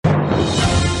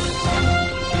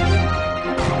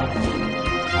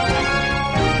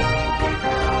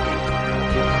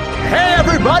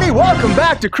everybody. Welcome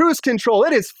back to Kruse Control.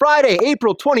 It is Friday,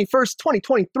 April 21st,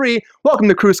 2023. Welcome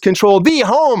to Kruse Control, the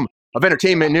home of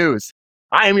entertainment news.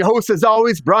 I am your host, as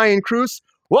always, Brian Kruse.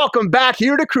 Welcome back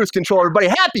here to Kruse Control, everybody.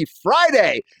 Happy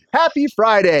Friday. Happy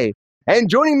Friday. And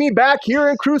joining me back here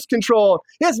in Kruse Control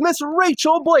is Miss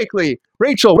Rachel Blakely.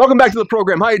 Rachel, welcome back to the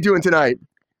program. How are you doing tonight?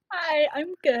 Hi,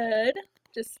 I'm good.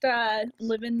 Just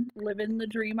living the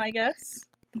dream, I guess.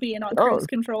 Being on Kruse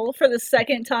Control for the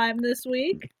second time this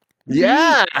week.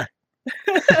 Yeah.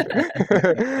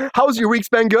 How's your week's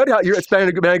been good? It's been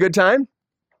a good time?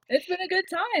 It's been a good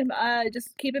time.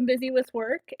 Just keeping busy with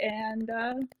work and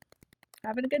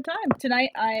having a good time.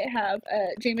 Tonight I have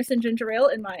Jameson Ginger Ale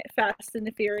in my Fast and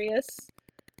the Furious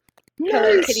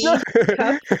Hello Kitty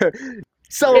cup.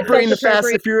 Celebrating the Fast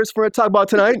and the Furious for a talk about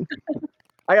tonight.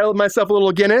 I got myself a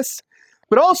little Guinness.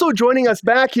 But also joining us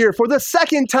back here for the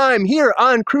second time here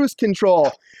on Kruse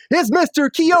Control is Mr.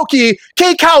 Keoki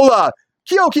Kekaula.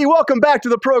 Keoki, welcome back to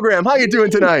the program. How you doing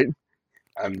tonight?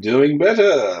 I'm doing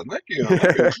better. Thank you.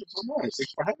 Thank you so much.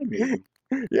 Thanks for having me.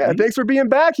 Yeah, thanks for being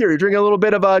back here. You're drinking a little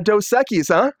bit of Dos Equis,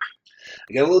 huh?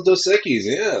 I got a little Dos Equis,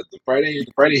 yeah. The Friday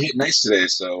hit nice today,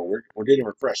 so we're getting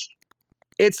refreshed.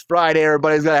 It's Friday.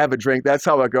 Everybody's got to have a drink. That's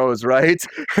how it goes, right?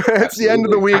 It's the end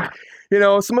of the week. You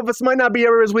know, some of us might not be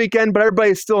every weekend, but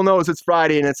everybody still knows it's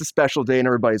Friday and it's a special day in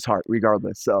everybody's heart,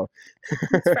 regardless. So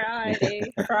it's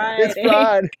Friday. It's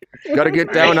Friday. Got to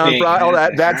get down on Friday. Oh,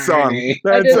 that song.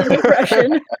 I did an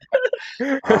impression.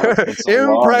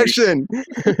 Impression.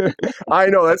 I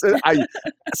know.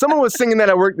 Someone was singing that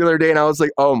at work the other day, and I was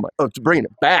like, bringing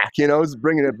it back. You know, I was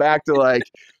bringing it back to like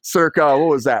circa, what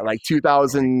was that, like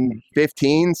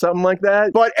 2015, something like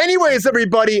that. But anyways,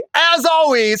 everybody, as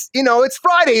always, you know, it's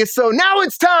Friday, so now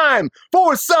it's time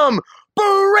for some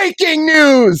breaking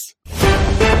news.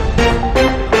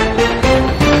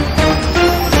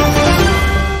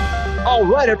 All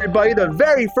right, everybody, the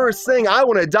very first thing I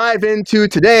want to dive into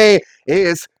today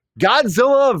is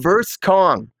Godzilla vs.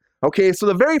 Kong. Okay, so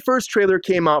the very first trailer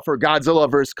came out for Godzilla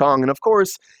vs. Kong, and of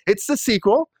course, it's the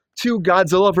sequel to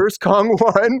Godzilla vs. Kong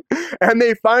 1, and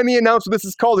they finally announced what this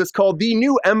is called. It's called The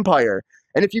New Empire.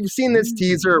 And if you've seen this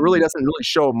teaser, it really doesn't really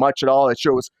show much at all. It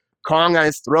shows Kong on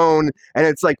his throne, and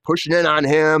it's like pushing in on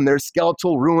him. There's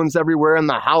skeletal ruins everywhere in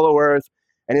the Hollow Earth,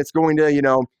 and it's going to, you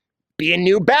know, be a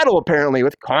new battle apparently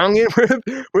with Kong and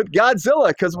with Godzilla,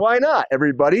 because why not,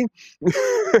 everybody?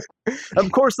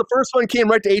 Of course, the first one came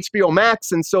right to HBO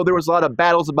Max, and so there was a lot of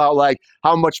battles about like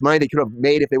how much money they could have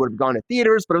made if they would have gone to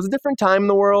theaters, but it was a different time in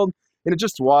the world, and it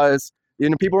just was. You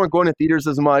know, people weren't going to theaters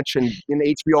as much, and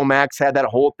HBO Max had that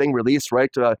whole thing released right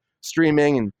to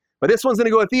streaming, but this one's going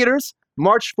to go to theaters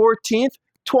March 14th,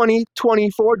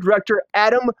 2024. Director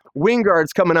Adam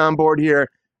Wingard's coming on board here,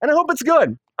 and I hope it's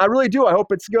good. I really do. I hope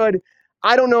it's good.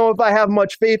 I don't know if I have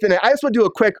much faith in it. I just want to do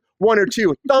a quick one or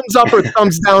two thumbs up or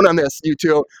thumbs down on this, you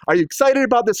two. Are you excited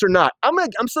about this or not? I'm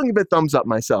still gonna give it a thumbs up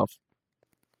myself.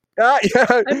 Yeah.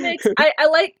 I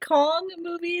like Kong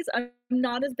movies. I'm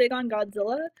not as big on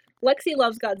Godzilla. Lexi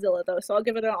loves Godzilla though, so I'll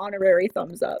give it an honorary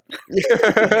thumbs up. Yeah,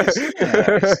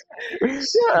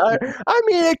 I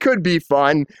mean, it could be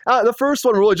fun. The first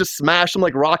one really just smashed them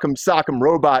like Rock'em Sock'em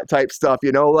Robot type stuff,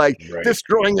 you know, like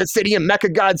destroying the city and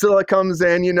Mecha Godzilla comes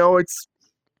in, you know, it's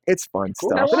fun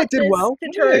stuff. And it did well. To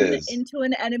turn into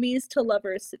an enemies to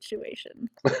lovers situation.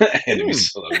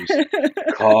 Enemies to lovers.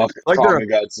 Kong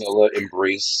and Godzilla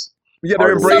embrace. Yeah,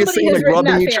 they're embracing and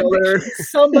rubbing each other.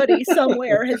 Somebody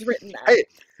somewhere has written that. Hey,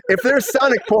 if there's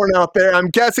Sonic porn out there, I'm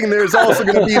guessing there's also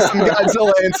going to be some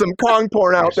Godzilla and some Kong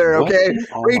porn out there, okay?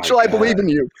 Oh Rachel, I believe in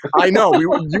you. I know. You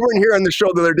weren't here on the show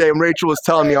the other day, and Rachel was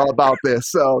telling me all about this.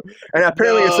 So, and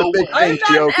apparently it's a big thing,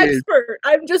 I'm not an expert.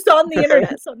 I'm just on the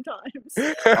internet sometimes.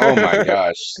 Oh, my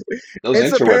gosh. Those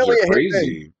interwebs are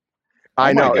crazy.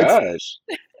 I know. Oh, my gosh.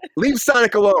 Leave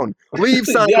Sonic alone. Leave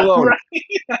Sonic alone.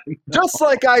 Right. Just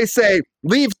like I say,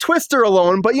 leave Twister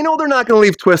alone, but you know they're not going to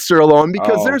leave Twister alone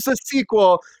because there's a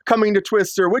sequel coming to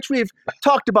Twister, which we've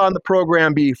talked about in the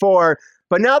program before,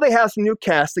 but now they have some new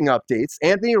casting updates.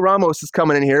 Anthony Ramos is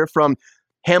coming in here from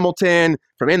Hamilton,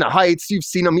 from In the Heights. You've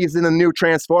seen him. He's in the new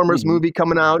Transformers movie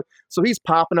coming out, so he's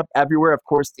popping up everywhere. Of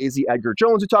course, Daisy Edgar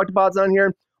Jones, we talked about, is on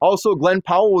here. Also, Glenn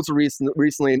Powell was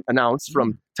recently announced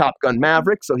from Top Gun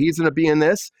Maverick, so he's going to be in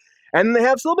this. And they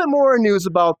have a little bit more news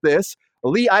about this.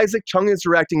 Lee Isaac Chung is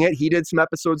directing it. He did some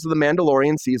episodes of The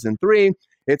Mandalorian Season 3.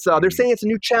 It's they're saying it's a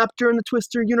new chapter in the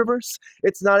Twister universe.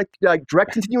 It's not a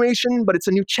direct continuation, but it's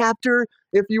a new chapter,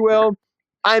 if you will.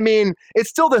 I mean, it's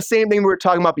still the same thing we were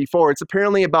talking about before. It's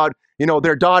apparently about, you know,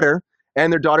 their daughter,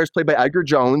 and their daughter's played by Edgar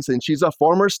Jones, and she's a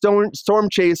former storm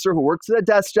chaser who works at a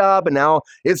desk job and now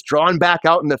is drawn back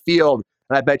out in the field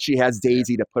And I bet she has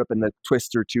Daisy to put up in the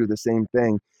Twister too, the same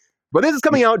thing. But this is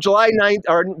coming out July 19th,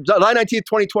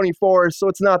 2024, so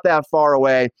it's not that far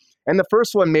away. And the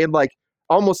first one made like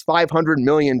almost $500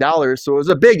 million, so it was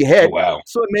a big hit. Oh, wow.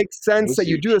 So it makes sense that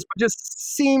you do this, but it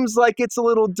just seems like it's a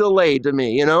little delayed to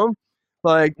me, you know?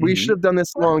 Like, we should have done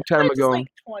this a long time ago. Like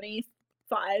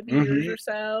 25 years or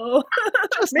so.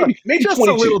 maybe just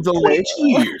 22, a little delayed.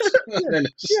 22 years.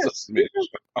 Just a smidge.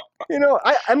 You know,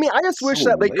 I mean, I just wish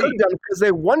that they late. could have done it because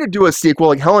they wanted to do a sequel.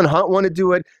 Like Helen Hunt wanted to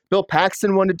do it, Bill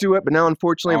Paxton wanted to do it, but now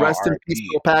unfortunately, rest in peace,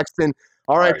 Bill Paxton.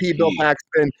 R.I.P. Bill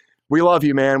Paxton. We love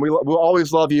you, man. We'll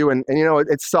always love you, and you know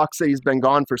it sucks that he's been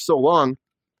gone for so long.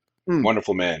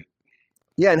 Wonderful man.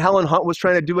 Yeah, and Helen Hunt was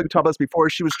trying to do like we talked about this before.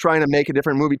 She was trying to make a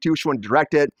different movie too. She wanted to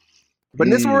direct it, but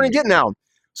this one we're gonna get now.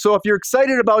 So if you're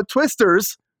excited about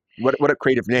Twisters, what a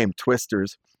creative name,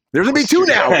 Twisters. There's gonna be two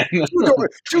now.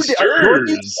 Twisters.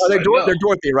 They're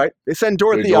Dorothy, right? They send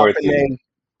Dorothy up and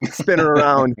they spin her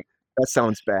around. That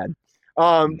sounds bad.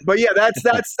 But yeah,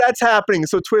 that's happening.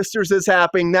 So Twisters is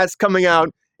happening. That's coming out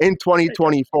in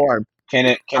 2024. Can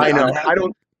it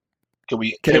unhappen? Can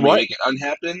we what? make it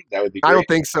unhappen? That would be great. I don't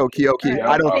think so, Keoki.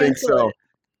 I don't think so.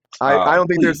 I don't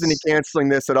think there's any canceling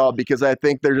this at all because I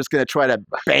think they're just going to try to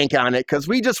bank on it because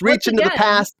we just reach into the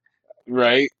past.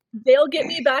 Right. They'll get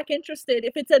me back interested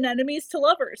if it's an enemies to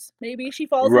lovers. Maybe she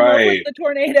falls in love with the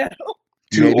tornado.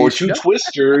 Two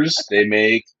Twisters, they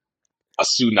make a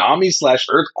tsunami /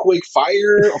 earthquake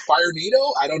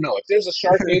firenado. I don't know. If there's a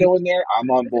Sharknado in there, I'm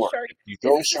on board. If you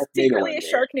throw a Sharknado in there. A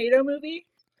Sharknado movie?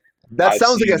 That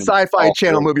sounds like a sci-fi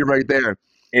channel movie right there.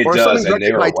 It or does. Something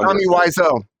directed by Tommy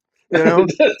Wiseau. You know,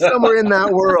 somewhere in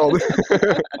that world.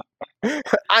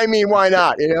 I mean, why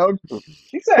not? You know,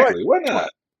 exactly. Why not?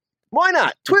 Why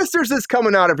not? Twisters is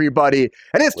coming out, everybody,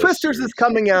 and as Twisters is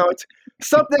coming out,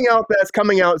 something out that's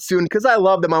coming out soon because I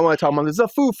love them. I want to talk about this. The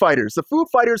Foo Fighters. The Foo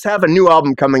Fighters have a new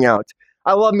album coming out.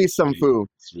 I love me some Foo.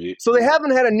 Sweet. So they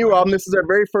haven't had a new album. This is their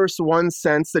very first one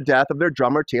since the death of their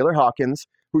drummer Taylor Hawkins,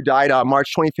 who died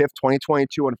March 25th,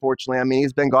 2022. Unfortunately, I mean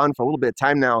he's been gone for a little bit of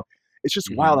time now. It's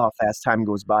just wild how fast time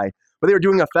goes by. But they were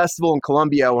doing a festival in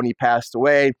Colombia when he passed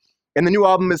away. And the new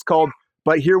album is called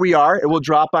But Here We Are. It will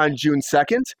drop on June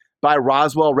 2nd by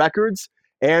Roswell Records.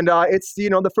 And it's, you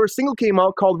know, the first single came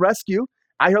out called Rescue.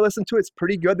 I listened to it. It's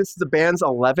pretty good. This is the band's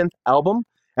 11th album.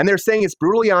 And they're saying it's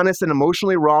brutally honest and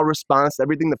emotionally raw response to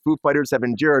everything the Foo Fighters have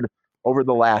endured over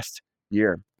the last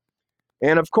year.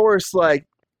 And of course, like,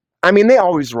 I mean, they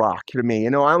always rock to me.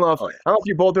 You know, I don't know if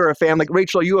you both are a fan. Like,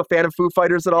 Rachel, are you a fan of Foo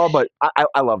Fighters at all? But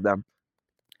I love them.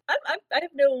 I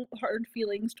have no hard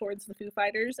feelings towards the Foo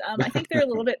Fighters. I think they're a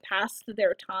little bit past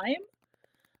their time.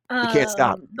 You can't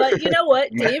stop. But you know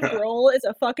what? Dave Grohl is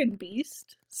a fucking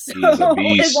beast. So he's a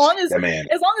beast.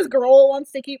 As long as Grohl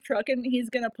wants to keep trucking, he's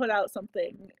gonna put out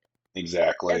something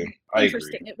exactly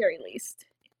interesting at very least.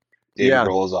 Dave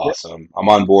Grohl is awesome. I'm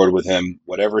on board with him.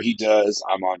 Whatever he does,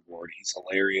 I'm on board. He's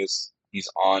hilarious. He's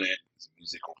on it. He's a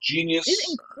musical genius. He's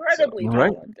incredibly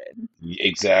talented.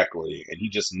 Exactly. And he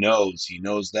just knows. He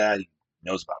knows that. He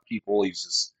knows about people.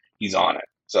 He's on it.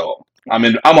 So I'm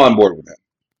on board with him.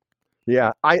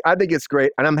 Yeah, I think it's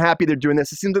great, and I'm happy they're doing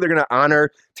this. It seems like they're going to honor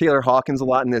Taylor Hawkins a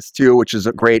lot in this, too, which is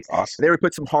great. Awesome. They would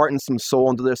put some heart and some soul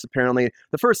into this, apparently.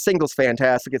 The first single's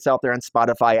fantastic. It's out there on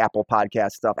Spotify, Apple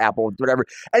Podcast stuff, Apple, whatever.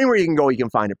 Anywhere you can go, you can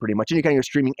find it pretty much. Any kind of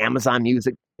streaming Amazon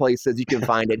Music places, you can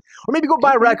find it. Or maybe go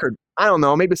buy a record. I don't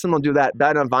know. Maybe someone will do that.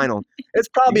 Buy it on vinyl. It's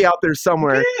probably out there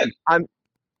somewhere. I mean,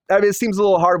 it seems a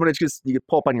little hard when it's just you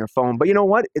pull up on your phone. But you know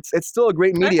what? It's still a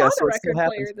great media, so it still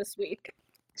happens. Player this week.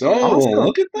 Oh,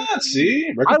 look at that. See?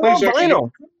 I love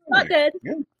vinyl. Not dead.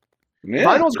 Yeah,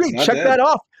 Vinyl's great. Check that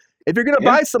off. If you're going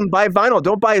to buy vinyl,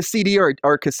 don't buy a CD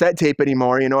or cassette tape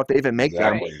anymore, you know, if they even make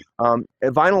them.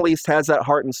 Vinyl at least has that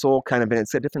heart and soul kind of in it.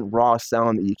 It's a different raw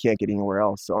sound that you can't get anywhere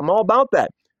else. So I'm all about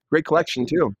that. Great collection,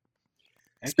 too.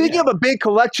 Speaking of a big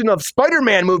collection of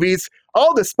Spider-Man movies,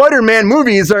 all the Spider-Man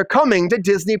movies are coming to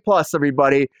Disney Plus,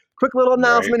 everybody. Quick little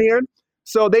announcement here.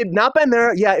 So they've not been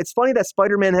there. Yeah, it's funny that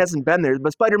Spider-Man hasn't been there,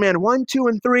 but Spider-Man 1, 2,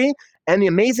 and 3 and The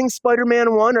Amazing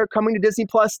Spider-Man 1 are coming to Disney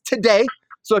Plus today.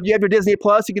 So if you have your Disney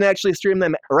Plus, you can actually stream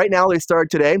them right now. They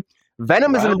start today.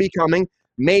 Venom is going to be coming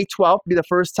May 12th. Be the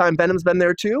first time Venom's been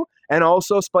there too. And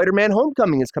also Spider-Man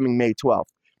Homecoming is coming May 12th.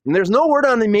 And there's no word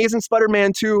on The Amazing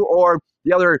Spider-Man 2 or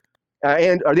the other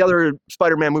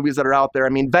Spider-Man movies that are out there. I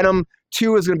mean, Venom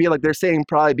 2 is going to be like they're saying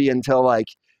probably be until like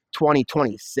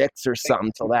 2026 or something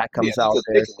until that comes out.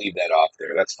 They can leave that off there.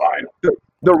 That's fine.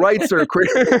 The rights are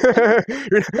crazy. Wasn't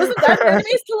that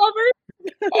Enemies to Lovers?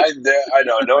 I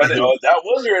know. No, that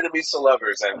was your Enemies to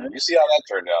Lovers, and you see how that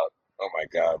turned out. Oh my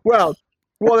God. Well,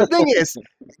 Well, the thing is,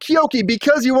 Keoki,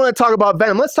 because you want to talk about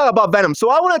Venom, let's talk about Venom.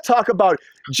 So I want to talk about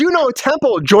Juno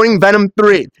Temple joining Venom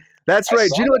 3. That's right.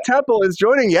 Juno Temple is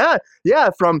joining. Yeah.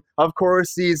 From, of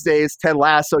course, these days, Ted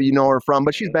Lasso, you know her from,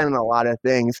 but she's been in a lot of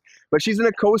things. But she's in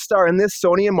a co-star in this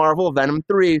Sony and Marvel Venom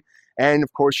 3. And,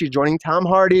 of course, she's joining Tom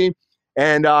Hardy.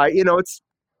 And, they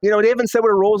haven't said what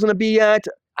her role's going to be yet.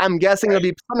 I'm guessing it'll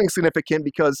be something significant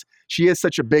because she is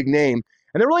such a big name.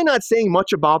 And they're really not saying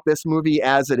much about this movie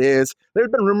as it is. There's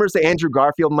been rumors that Andrew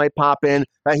Garfield might pop in,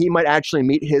 that he might actually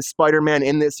meet his Spider-Man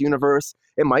in this universe.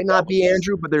 It might not be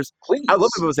Andrew, but I love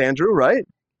if it was Andrew, right?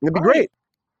 It'd be great.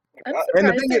 I'm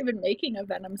surprised they're even making a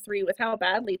Venom 3 with how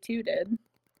badly 2 did.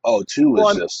 Oh, 2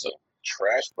 was just a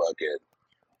trash bucket.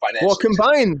 Well,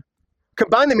 combined,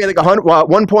 they made like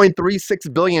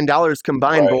 $1.36 billion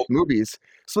combined, both movies.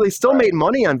 So they still made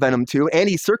money on Venom 2.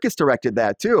 Andy Serkis directed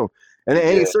that too. And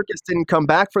Andy Serkis didn't come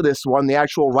back for this one. The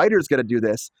actual writer's going to do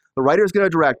this. The writer's going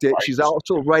to direct it. She's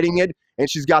also writing it, and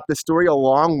she's got the story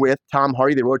along with Tom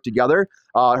Hardy. They wrote it together.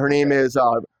 Her name is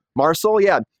Marcel.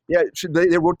 Yeah.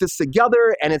 They wrote this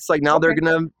together, and it's like now they're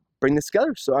going to bring this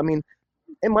together. So, I mean,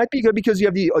 it might be good because you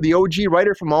have the OG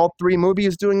writer from all 3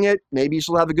 movies doing it. Maybe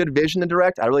she'll have a good vision to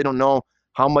direct. I really don't know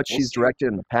how much she's directed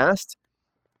in the past.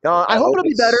 I hope it'll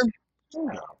be better.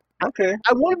 Okay.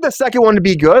 I wanted the second one to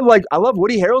be good. Like, I love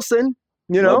Woody Harrelson,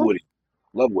 you know?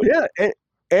 Love Woody. Yeah,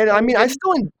 and I mean, I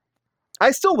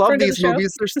still love these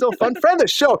movies. They're still fun. Friend of the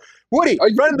show. Woody,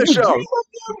 friend of the show.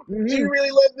 Do you really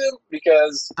love them?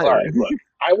 Because, all right, look,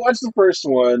 I watched the first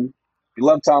one. You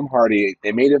love Tom Hardy.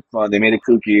 They made it fun. They made it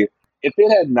kooky. If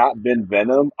it had not been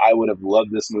Venom, I would have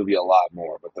loved this movie a lot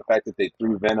more. But the fact that they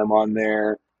threw Venom on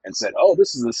there and said, oh,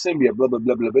 this is a symbiote, blah, blah,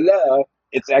 blah, blah, blah,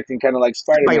 it's acting kind of like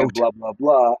Spider-Man, blah, blah,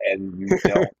 blah, and you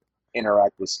don't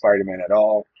interact with Spider-Man at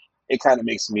all. It kind of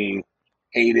makes me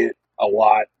hate it a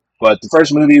lot. But the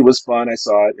first movie was fun. I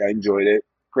saw it. I enjoyed it.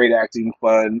 Great acting,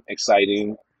 fun,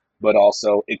 exciting. But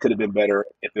also, it could have been better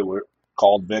if it were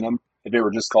called Venom. If it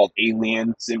were just called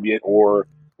Alien, Symbiote, or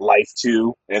Life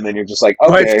 2. And then you're just like,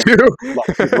 okay.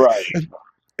 Life 2. Right.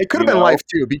 It could have been Life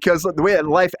 2 because the way that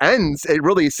Life ends, it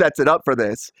really sets it up for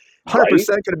this. 100%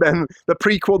 could have been the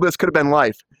prequel. This could have been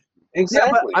Life.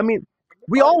 Exactly. Yeah, but, I mean,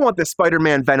 we all want the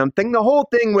Spider-Man Venom thing. The whole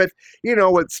thing with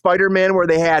Spider-Man where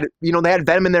they had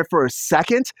Venom in there for a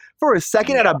second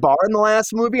at a bar in the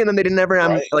last movie, and then they didn't ever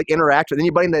interact with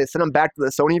anybody, and they sent him back to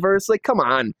the Sonyverse. Like, come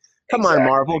on,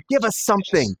 Marvel, give us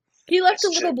something. He left a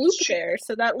little bloop there,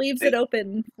 so that leaves it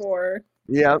open for.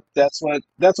 Yeah, that's what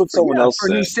someone else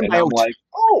said. And I'm like,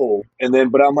 oh,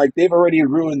 but I'm like, they've already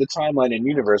ruined the timeline and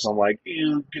universe. I'm like,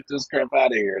 ew, get this crap out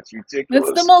of here. It's ridiculous.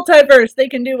 It's the multiverse. They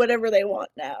can do whatever they want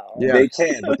now. Yeah. They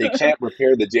can, but they can't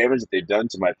repair the damage that they've done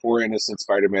to my poor innocent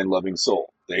Spider-Man loving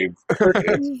soul. They've hurt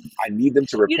it. I need them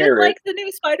to repair it. You didn't like the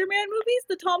new Spider-Man movies,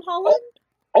 the Tom Holland?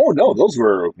 Oh no, those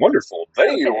were wonderful.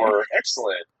 They were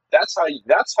excellent. That's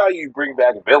how you bring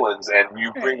back villains and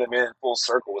you bring them in full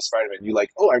circle with Spider-Man. You like,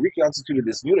 oh, I reconstituted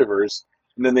this universe,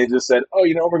 and then they just said, oh,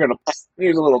 we're gonna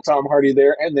use a little Tom Hardy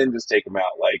there, and then just take him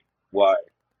out. Like, why?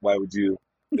 Why would you?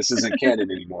 This isn't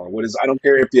canon anymore. I don't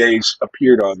care if they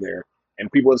appeared on there, and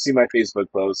people have seen my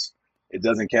Facebook posts. It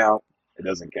doesn't count. It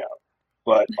doesn't count.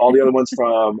 But all the other ones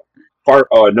from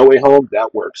No Way Home,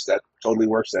 that works. That totally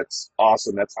works. That's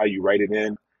awesome. That's how you write it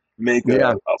in. Make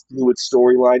a fluid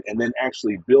storyline, and then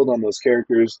actually build on those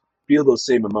characters, feel those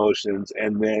same emotions,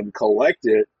 and then collect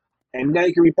it. And now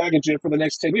you can repackage it for the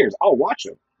next 10 years. I'll watch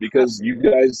them because you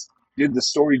guys did the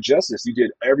story justice. You did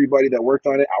everybody that worked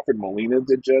on it. Alfred Molina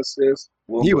did justice.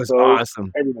 He was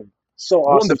awesome. Everyone so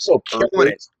awesome, so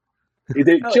perfect.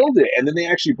 They killed it, and then they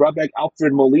actually brought back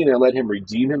Alfred Molina and let him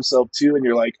redeem himself too. And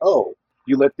you're like, oh,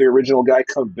 you let the original guy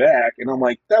come back, and I'm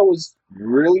like, that was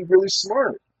really, really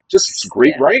smart. Just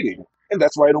great writing. And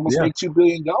that's why it almost made $2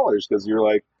 billion, because you're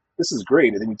like, this is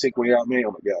great. And then you take away Aunt May.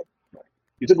 Oh, my God.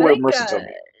 You took away Marissa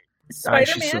Tomei.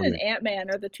 Spider-Man and Ant-Man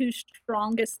are the 2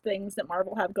 strongest things that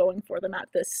Marvel have going for them at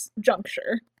this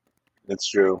juncture. That's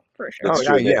true. For sure. That's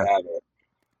true. They have it.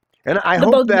 And I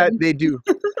hope that they do.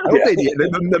 I hope they do.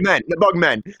 The bug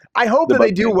men. I hope that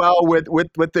they do well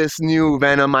with this new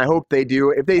Venom. I hope they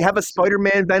do. If they have a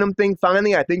Spider-Man Venom thing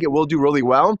finally, I think it will do really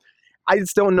well. I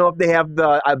just don't know if they have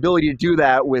the ability to do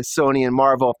that with Sony and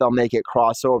Marvel, if they'll make it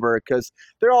crossover, because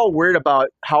they're all worried about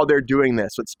how they're doing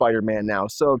this with Spider-Man now.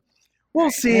 So we'll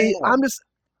see.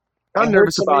 I'm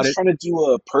nervous about it. Trying to do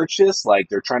a purchase, like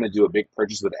they're trying to do a big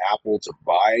purchase with Apple to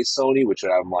buy Sony, which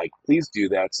I'm like, please do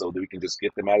that so that we can just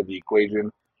get them out of the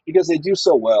equation, because they do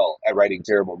so well at writing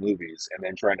terrible movies and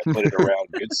then trying to put it around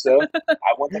good stuff.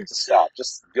 I want them to stop.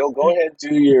 Just go ahead,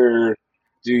 do your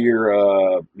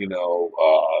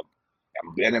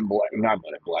Men in Black, not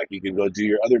Men in Black. You can go do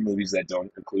your other movies that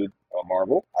don't include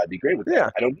Marvel. I'd be great with that. Yeah.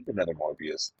 I don't need another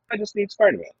Morbius. I just need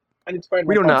Spider-Man. I need Spider-Man.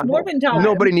 We do not. Morbin time.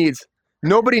 Nobody needs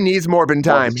Morbin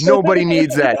time. Morbin. Nobody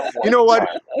needs that. No You know Morbin what?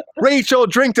 time. Rachel,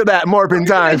 drink to that Morbin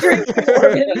time. It's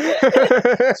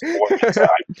Morbin time.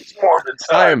 It's Morbin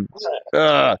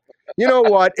time. You know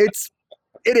what?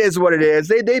 It is what it is.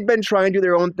 They've been trying to do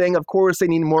their own thing. Of course, they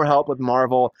need more help with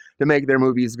Marvel to make their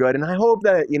movies good. And I hope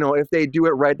that, if they do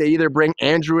it right, they either bring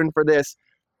Andrew in for this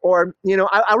or,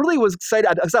 I really was excited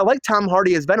because I like Tom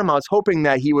Hardy as Venom. I was hoping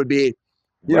that he would be,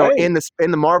 Right. in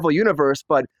the Marvel universe,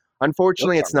 but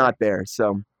unfortunately it's not there.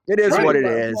 So it is Right. what it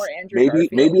is.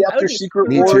 Maybe after Secret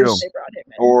Me Wars too. They brought him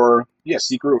in. or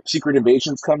Secret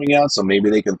Invasion's coming out, so maybe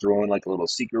they can throw in like a little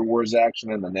Secret Wars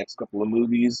action in the next couple of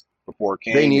movies before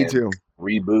Kang. They need and to.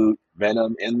 reboot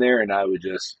Venom in there, and I'll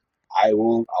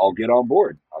get on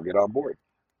board. I'll get on board.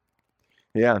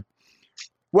 Yeah.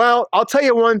 Well, I'll tell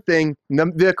you one thing.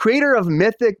 The creator of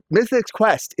Mythic's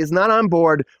Quest is not on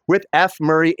board with F.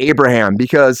 Murray Abraham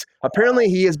because apparently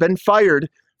he has been fired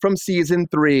from season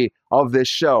 3 of this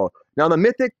show. Now, the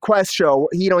Mythic Quest show,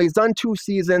 he's done 2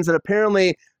 seasons, and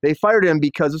apparently they fired him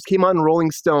because this came out in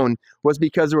Rolling Stone, was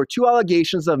because there were 2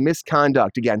 allegations of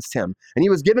misconduct against him. And he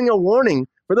was giving a warning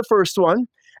for the first one,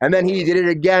 and then he did it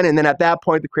again, and then at that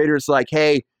point, the creator's like,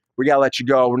 hey, we got to let you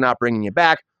go. We're not bringing you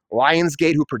back.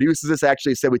 Lionsgate, who produces this,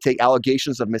 actually said we take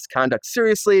allegations of misconduct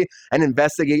seriously and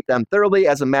investigate them thoroughly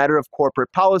as a matter of corporate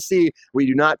policy. We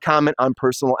do not comment on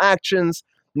personal actions.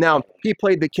 Now, he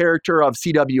played the character of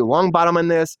C.W. Longbottom in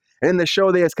this, and in the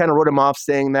show, they just kind of wrote him off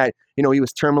saying that, he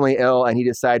was terminally ill and he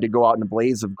decided to go out in a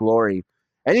blaze of glory.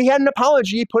 And he had an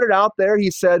apology. He put it out there.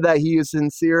 He said that he is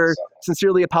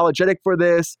sincerely apologetic for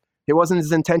this. It wasn't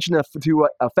his intention to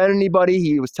offend anybody.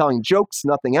 He was telling jokes,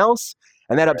 nothing else.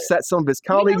 And that upset some of his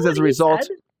colleagues. As a result,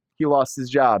 he lost his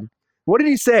job. What did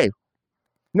he say?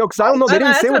 No, because I don't know. They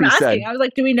didn't say what he said. I was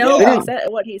like, do we know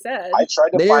what he said? I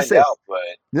tried to find out, but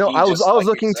no, I was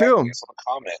looking too. On the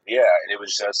comment, and it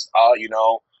was just,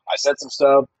 I said some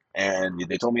stuff, and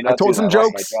they told me not to. I told some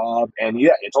jokes. Lost my job, and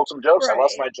it told some jokes. Right. I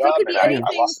lost my job, So and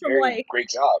I lost a very great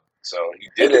job. So he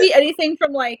did it. Could be anything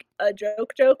from like a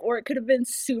joke, or it could have been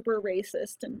super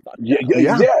racist and fucked up. Yeah,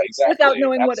 exactly. Without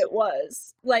knowing what it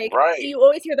was. Like, you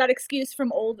always hear that excuse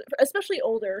from especially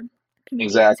older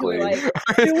comedians. Exactly. Like,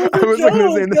 it was a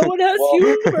joke. No one has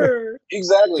humor.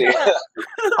 Exactly.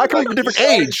 I come from a different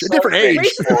age. Racism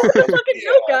is a fucking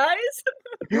joke, guys.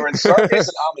 You're in Scarface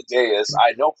and Amadeus.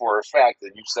 I know for a fact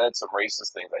that you said some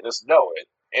racist things. I just know it.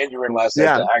 And you're in Last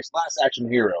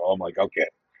Action Hero. I'm like, okay.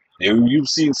 You've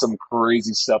seen some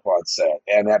crazy stuff on set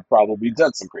and have probably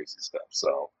done some crazy stuff.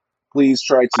 So please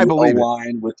try to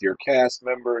align with your cast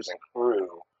members and crew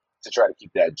to try to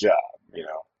keep that job,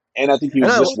 And I think he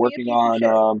was just working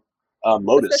on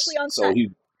Lotus. Especially on set. So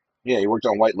he worked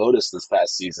on White Lotus this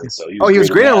past season. So he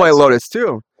was great on White Lotus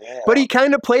too. Yeah. But he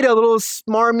kind of played a little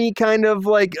smarmy kind of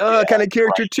like kind of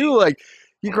character too. Like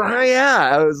you go,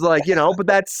 I was like, but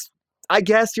that's, I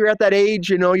guess you're at that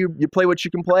age, you play what you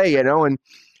can play,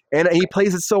 and he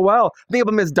plays it so well. Think of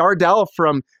him as Dardell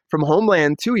from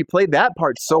Homeland too. He played that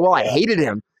part so well. I hated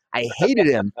him. And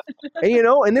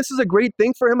and this is a great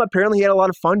thing for him. Apparently he had a lot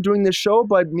of fun doing this show,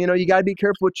 but you got to be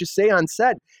careful what you say on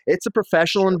set. It's a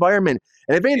professional environment.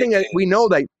 And if anything, we know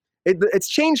that it's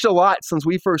changed a lot since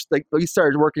we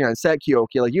started working on set,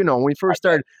 Keoki. Like, when we first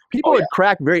started, people would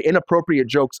crack very inappropriate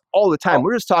jokes all the time.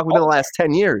 We're just talking within the last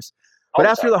 10 years. But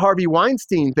after the Harvey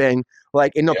Weinstein thing,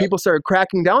 people started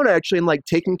cracking down actually and like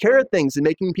taking care of things and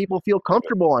making people feel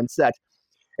comfortable on set.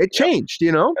 It changed,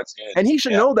 That's good. And he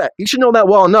should know that. He should know that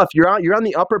well enough. You're on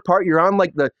the upper part. You're on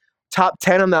like the top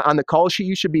 10 on the call sheet.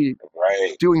 You should be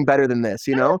doing better than this,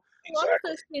 A lot of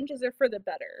those changes are for the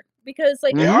better because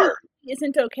it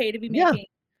isn't okay to be making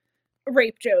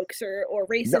rape jokes or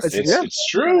racist. It's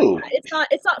true.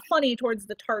 It's not funny towards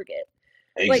the target.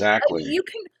 Exactly.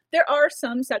 There are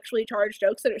some sexually charged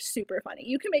jokes that are super funny.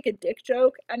 You can make a dick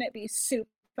joke and it be super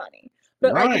funny.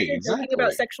 But if you're joking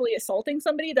about sexually assaulting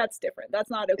somebody, that's different. That's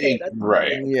not okay. That's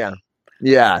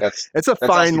Yeah. It's a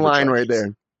fine line right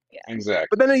there. Yeah. Exactly.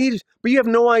 But then you have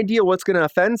no idea what's going to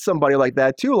offend somebody like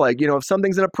that too. Like, if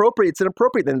something's inappropriate, it's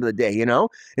inappropriate at the end of the day, And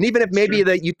even if maybe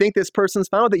that you think this person's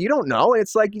found that you don't know,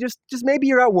 it's like you just maybe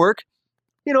you're at work.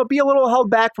 Be a little held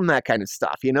back from that kind of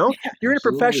stuff, You're in a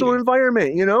professional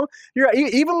environment, You're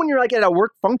even when you're like at a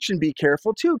work function, be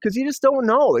careful too, because you just don't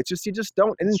know. It's just you just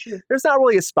don't, and there's not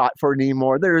really a spot for it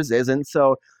anymore. There isn't.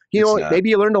 So maybe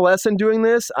you learned a lesson doing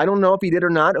this. I don't know if you did or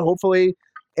not. Hopefully,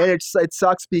 and it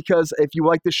sucks because if you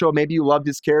like the show, maybe you loved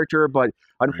his character, but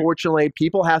unfortunately,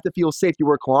 people have to feel safe. You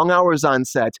work long hours on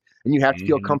set, and you have to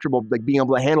feel comfortable, like being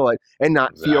able to handle it, and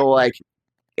not feel like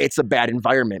it's a bad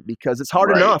environment, because it's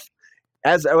hard enough.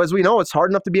 As we know, it's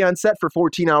hard enough to be on set for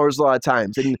 14 hours a lot of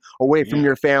times and away from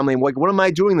your family. And like, what am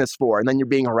I doing this for? And then you're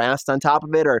being harassed on top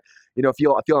of it, or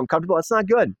feel uncomfortable. That's not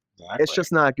good. Exactly. It's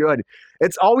just not good.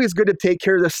 It's always good to take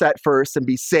care of the set first and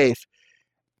be safe.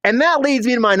 And that leads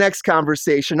me to my next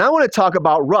conversation. I want to talk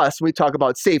about Russ when we talk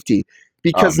about safety,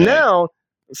 because now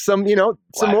some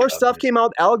more stuff came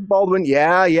out. Alec Baldwin,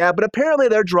 but apparently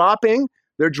they're dropping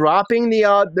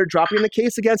the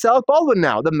case against Alec Baldwin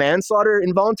now. The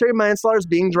involuntary manslaughter is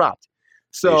being dropped.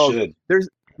 So that's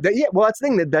the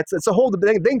thing. That's a whole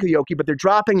thing, Keoki, but they're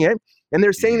dropping it, and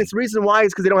they're saying the reason why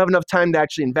is because they don't have enough time to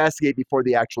actually investigate before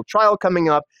the actual trial coming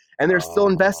up, and they're still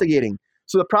investigating.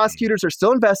 So the prosecutors are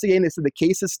still investigating. They said the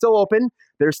case is still open.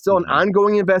 There's still an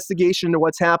ongoing investigation into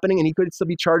what's happening, and he could still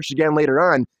be charged again later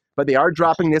on. But they are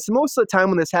dropping this. And most of the time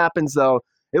when this happens, though,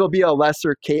 it'll be a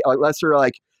lesser case,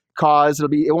 cause.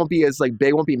 It won't be as big.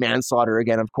 It won't be manslaughter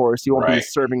again, of course. You won't be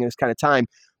serving this kind of time.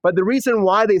 But the reason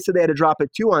why they said they had to drop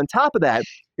it too on top of that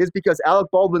is because Alec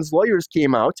Baldwin's lawyers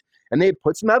came out and they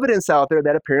put some evidence out there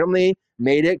that apparently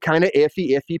made it kind of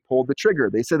iffy if he pulled the trigger.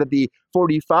 They said that the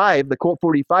Colt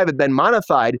 45 had been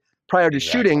modified prior to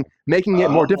shooting, making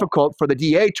it more difficult for the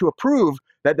DA to approve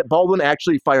that Baldwin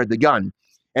actually fired the gun.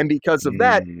 And because of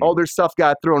that, all their stuff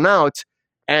got thrown out,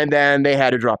 and then they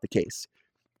had to drop the case.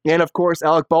 And of course,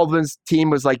 Alec Baldwin's team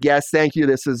was like, yes, thank you.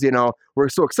 This is, we're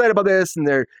so excited about this. And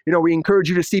we encourage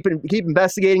you to keep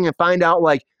investigating and find out,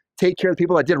 take care of the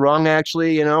people that did wrong,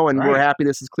 actually, and we're happy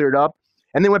this is cleared up.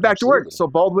 And they went back to work. So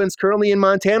Baldwin's currently in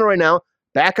Montana right now,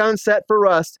 back on set for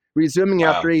Rust, resuming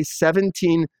after a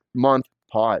 17-month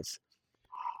pause.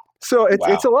 So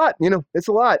it's a lot, it's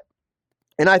a lot.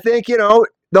 And I think,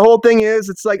 the whole thing is,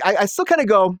 it's like, I still kind of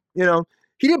go,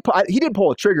 he did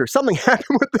pull a trigger. Something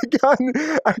happened with the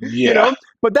gun,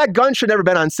 but that gun should never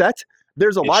been on set.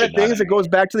 There's a lot of things that goes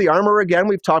back to the armor again.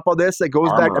 We've talked about this. That goes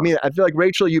back. I mean, I feel like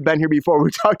Rachel, you've been here before.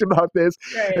 We talked about this.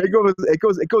 Right.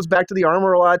 It goes back to the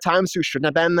armor a lot of times. Who shouldn't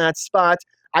have been in that spot.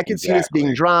 I can see this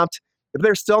being dropped. If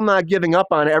they're still not giving up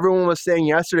on it, everyone was saying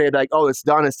yesterday, oh, it's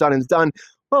done.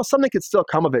 Well, something could still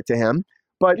come of it to him.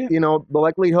 But the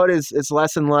likelihood is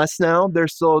less and less now. They're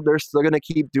still going to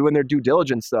keep doing their due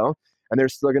diligence though, and they're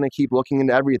still going to keep looking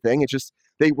into everything. It's just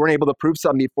they weren't able to prove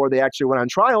something before they actually went on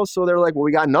trial, so they're like, well,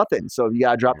 we got nothing, so you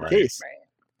got to drop the case.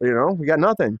 Right. We got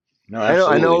nothing. No,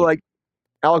 absolutely. I know,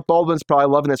 Alec Baldwin's probably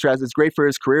loving this. It's great for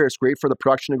his career. It's great for the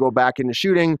production to go back into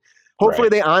shooting. Hopefully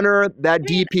they honor that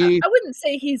DP. I wouldn't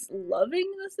say he's loving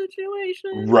the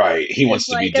situation. Right. He wants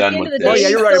to be done with this. Oh, yeah,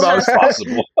 you're right about that.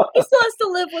 Possible. He still has to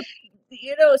live with,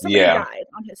 somebody died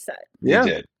on his set. Yeah. He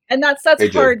did. And that's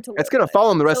hard to live. It's going to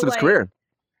follow him the rest of his career.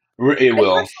 It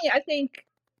will. Personally, I think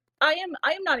I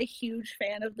am not a huge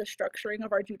fan of the structuring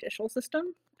of our judicial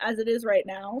system as it is right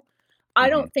now. I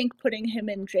don't think putting him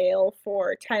in jail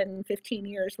for 10, 15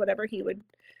 years, whatever he would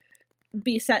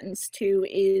be sentenced to,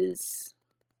 is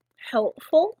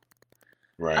helpful.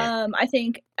 Right. I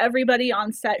think everybody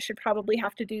on set should probably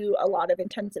have to do a lot of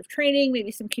intensive training,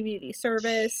 maybe some community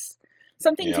service,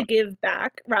 something to give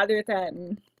back rather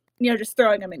than, just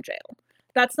throwing them in jail.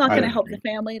 That's not going to help the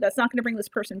family. That's not going to bring this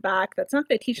person back. That's not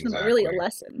going to teach them really a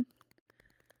lesson.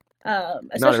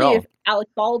 Especially if Alec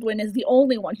Baldwin is the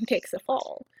only one who takes the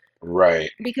fall. Right.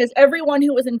 Because everyone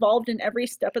who was involved in every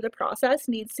step of the process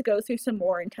needs to go through some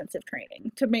more intensive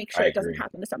training to make sure it doesn't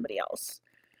happen to somebody else.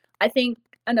 I think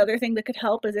another thing that could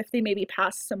help is if they maybe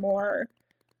pass some more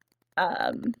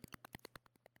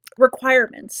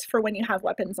requirements for when you have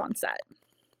weapons on set.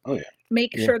 Oh, yeah.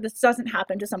 Make sure this doesn't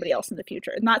happen to somebody else in the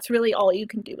future. And that's really all you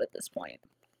can do at this point.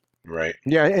 Right.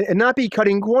 Yeah, and not be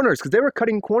cutting corners, because they were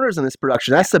cutting corners in this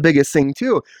production. That's the biggest thing,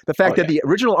 too. The fact that the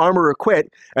original armorer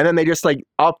quit, and then they just,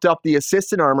 upped up the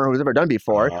assistant armorer who's never done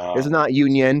before, is not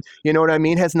union, you know what I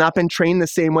mean, has not been trained the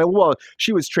same way. Well,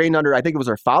 she was trained under, I think it was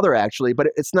her father, actually, but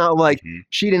it's not like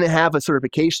she didn't have a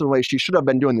certification the way she should have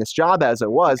been doing this job as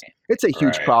it was. It's a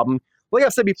huge problem. Like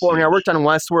I've said before, when I worked on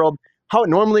Westworld, how it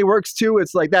normally works too,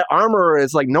 it's like that armorer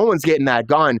is like, no one's getting that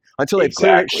gun until they've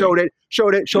cleared it,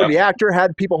 showed the actor,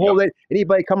 had people hold it.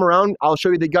 Anybody come around, I'll show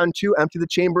you the gun too, empty the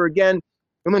chamber again.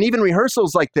 And then even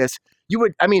rehearsals like this,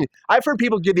 I've heard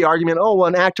people give the argument, oh, well,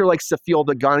 an actor likes to feel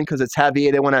the gun because it's heavy.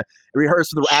 They want to rehearse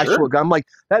with the actual gun. Like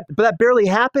that, but that barely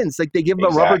happens. Like they give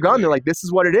them a rubber gun. They're like, this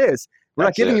is what it is. We're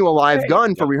not giving you a live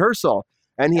gun for rehearsal.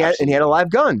 And he had a live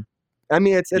gun. I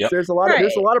mean, there's a lot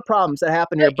of problems that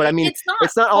happen here, but I mean,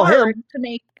 it's not all him. To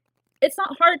make it's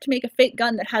not hard to make a fake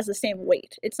gun that has the same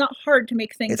weight. It's not hard to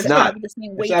make things It's that not. have the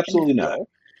same It's weight absolutely and not. feel.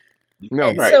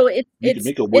 No. Right. So You can it's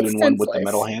make a wooden one with a senseless.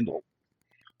 metal handle.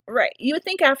 Right. You would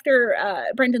think after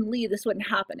Brendan Lee, this wouldn't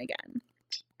happen again.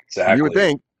 Exactly. You would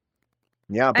think.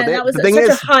 Yeah, but And that was the thing such is,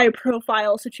 a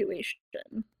high-profile situation.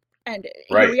 And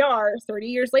here Right. we are, 30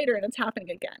 years later, and it's happening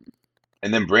again.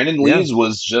 And then Brandon Yeah. Lee's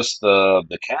was just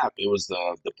the cap. It was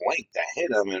the blank that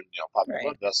hit him and popped the Right.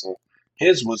 blood vessel.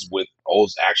 His was with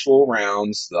those actual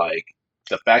rounds. Like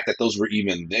the fact that those were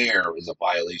even there is a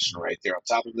violation right there. On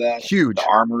top of that, huge. the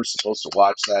armor's supposed to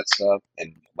watch that stuff.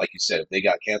 And like you said, if they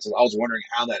got canceled, I was wondering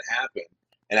how that happened.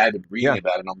 And I've been reading Yeah.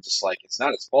 about it, and I'm just like, it's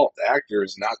not his fault. The actor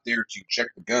is not there to check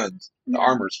the guns. The No.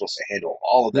 armor is supposed to handle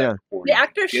all of that Yeah. before The he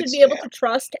actors should gets be able there. to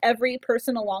trust every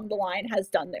person along the line has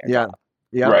done their Yeah. job.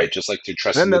 Yeah. Right, just like they're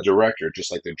trusting And the director,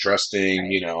 just like they're trusting,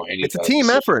 Right. any It's a of team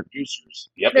the effort. producers.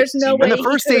 Yep, There's it's a no team way And the effort.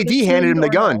 he first could have AD handed him assumed the or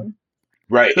gun. known.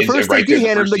 Right, The is first right AD there, the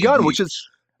handed him first the gun, AD. which is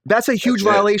that's a huge That's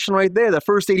it. violation right there. The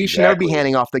first AD should never be Exactly.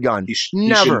 handing off the gun. He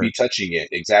Never. shouldn't be touching it.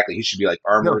 Exactly. He should be like,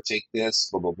 armor, No. take this,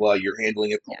 blah, blah, blah. You're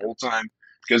handling it the Yeah. whole time.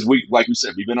 Because like we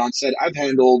said, we've been on set. I've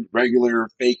handled regular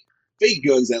fake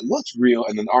guns that looks real,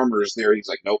 and then the armor is there. He's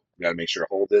like, nope, you gotta make sure to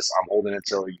hold this. I'm holding it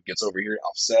until he gets over here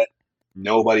offset.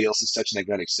 Nobody else is touching that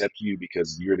gun except you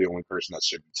because you're the only person that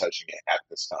should be touching it at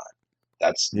this time.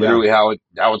 That's Yeah. literally how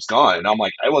it's gone. And I'm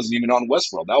like, I wasn't even on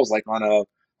Westworld. That was like on a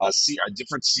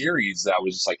different series that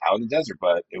was just like out in the desert,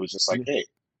 but it was just like, hey,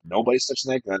 nobody's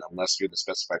touching that gun unless you're the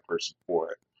specified person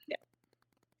for it.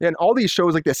 And all these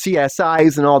shows like the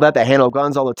CSIs and all that handle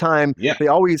guns all the time, Yeah. they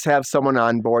always have someone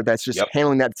on board that's just Yep.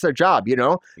 handling that. It's their job, That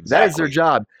is their Exactly.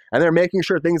 job. And they're making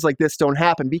sure things like this don't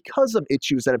happen because of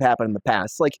issues that have happened in the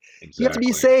past. Like, you have to be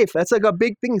Exactly. safe. That's like a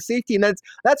big thing, safety. And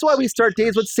that's why we Safety start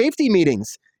days with first. safety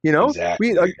meetings,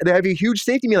 Exactly. They have a huge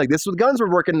safety meeting. Like, this is what guns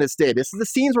we're working this day. This is the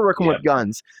scenes we're working Yep. with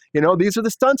guns. These are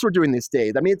the stunts we're doing this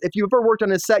day. I mean, if you've ever worked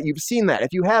on a set, you've seen that. If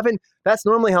you haven't, that's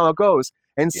normally how it goes.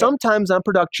 And Yep. sometimes on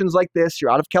productions like this,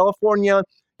 you're out of California,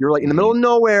 you're like in the middle of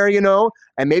nowhere,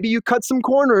 and maybe you cut some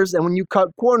corners. And when you cut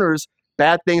corners,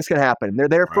 bad things can happen. They're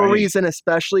there for a Right. reason,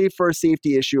 especially for a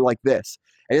safety issue like this.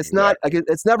 And it's not like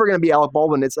it's never going to be Alec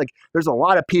Baldwin. It's like there's a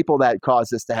lot of people that cause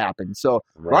this to happen. So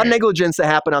a lot Right. of negligence that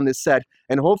happened on this set.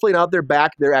 And hopefully now they're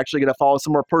back, they're actually going to follow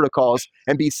some more protocols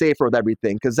and be safer with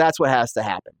everything, because that's what has to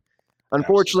happen.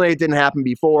 Unfortunately, Absolutely. it didn't happen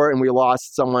before, and we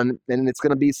lost someone, and it's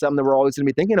going to be something that we're always going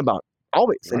to be thinking about.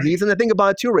 Always. And Right. he's going to think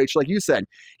about it too, Rachel, like you said.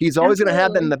 He's always going to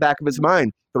have that in Absolutely. the back of his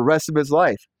mind the rest of his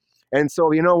life. And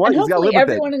so, you know what? And He's got to hopefully live with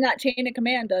it. everyone in that chain of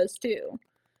command does too.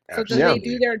 So that Absolutely. they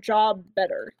do their job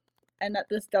better. And that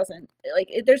this doesn't,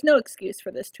 there's no excuse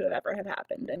for this to have ever have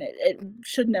happened. And it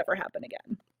should never happen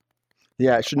again.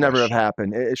 Yeah, it should never have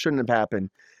happened. It shouldn't have happened.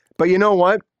 But you know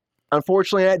what?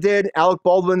 Unfortunately, that did. Alec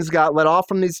Baldwin's got let off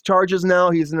from these charges now.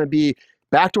 He's going to be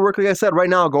back to work, like I said, right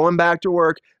now, going back to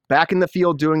work, back in the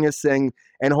field doing his thing.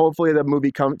 And hopefully the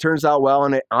movie turns out well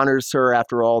and it honors her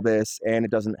after all this and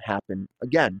it doesn't happen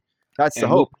again. That's the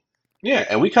hope. Yeah,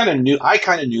 and I kind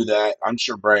of knew that. I'm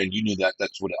sure, Brian, you knew that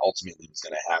that's what ultimately was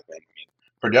going to happen. I mean,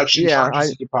 production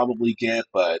charges you could probably get,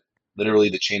 but literally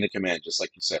the chain of command, just like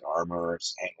you said, armor,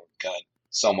 handling gun,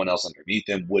 someone else underneath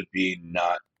them would be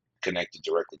not connected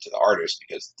directly to the artist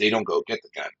because they don't go get the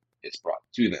gun. It's brought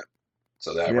to them.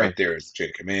 So that right there is the chain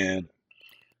of command.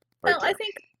 Right I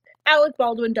think Alec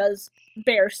Baldwin does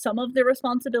bear some of the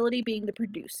responsibility being the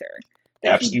producer.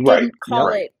 Absolutely he didn't call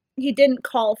it. He didn't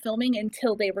call filming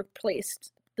until they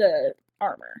replaced the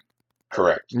armor.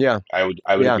 Correct. Yeah, I would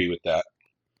agree with that.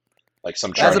 Like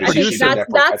some charges. As a producer,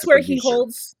 that's where he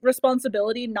holds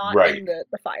responsibility, not in the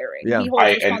firing. Yeah. He holds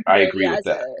responsibility I agree with as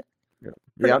that.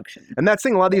 Production. And that's the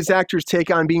thing, a lot of these actors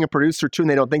take on being a producer too, and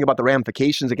they don't think about the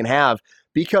ramifications it can have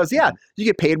because, you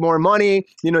get paid more money,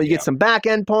 you get some back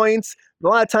end points. A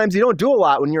lot of times you don't do a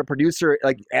lot when you're a producer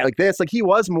like this. Like he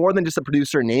was more than just a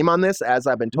producer name on this, as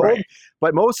I've been told. Right.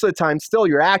 But most of the time, still,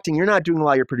 you're acting. You're not doing a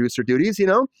lot of your producer duties,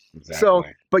 Exactly. So,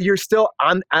 but you're still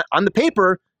on the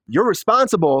paper. You're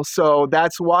responsible. So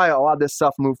that's why a lot of this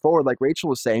stuff moved forward, like Rachel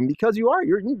was saying, because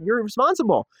you're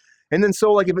responsible. And then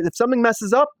so like if something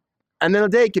messes up, and then a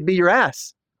day it could be your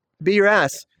ass.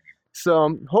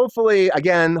 So hopefully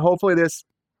this,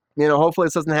 hopefully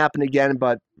this doesn't happen again,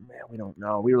 but man, we don't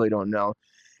know. We really don't know.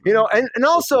 And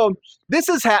also this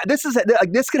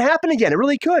could happen again. It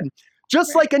really could.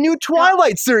 Just like a new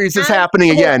Twilight series is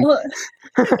happening again.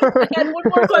 I had one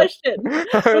more question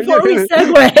before we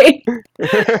segue.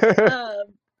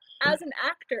 As an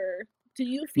actor, do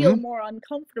you feel more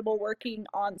uncomfortable working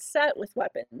on set with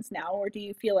weapons now, or do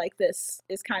you feel like this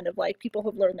is kind of like people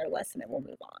have learned their lesson and will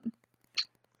move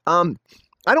on?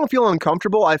 I don't feel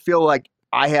uncomfortable. I feel like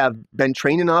I have been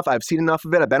trained enough, I've seen enough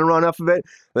of it, I've been around enough of it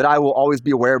that I will always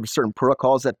be aware of certain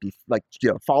protocols that be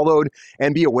followed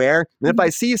and be aware. And if I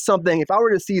see something, if I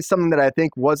were to see something that I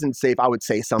think wasn't safe, I would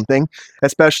say something.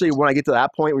 Especially when I get to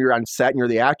that point where you're on set and you're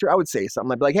the actor, I would say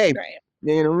something. I'd be like, hey,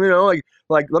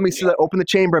 like let me see that, open the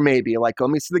chamber maybe, like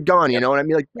let me see the gun, you know what I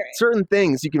mean? Like certain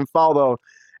things you can follow.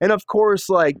 And of course,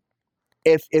 like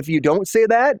if you don't say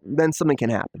that, then something can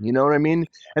happen. You know what I mean?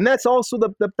 And that's also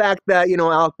the fact that,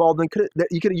 Alec Baldwin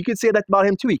you could say that about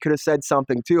him too. He could have said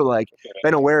something too, like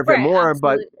been aware of it more.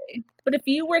 Absolutely. But if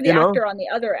you were the actor on the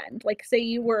other end, like say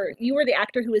you were the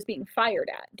actor who was being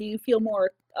fired at, do you feel more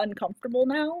uncomfortable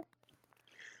now?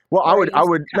 Well, I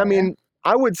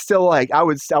would still I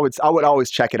would always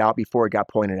check it out before it got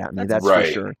pointed at me. That's for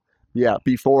sure. Yeah.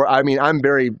 I'm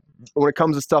very, when it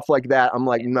comes to stuff like that, I'm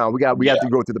like, no, we have to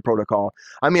go through the protocol.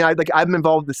 I mean, I've been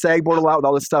involved with the SAG board a lot with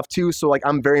all this stuff too. So like,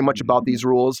 I'm very much about these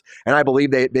rules and I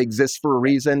believe they exist for a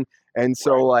reason. And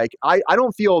so like, I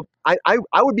don't feel, I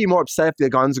would be more upset if the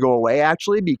guns go away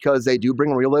actually, because they do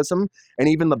bring realism and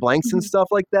even the blanks and stuff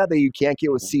like that you can't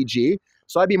get with CG.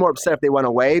 So I'd be more upset if they went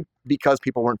away because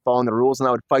people weren't following the rules, and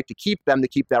I would fight to keep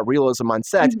that realism on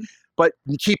set, but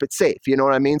keep it safe. You know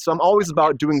what I mean? So I'm always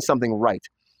about doing something right.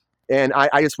 And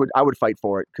I would fight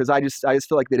for it because I just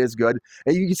feel like it is good.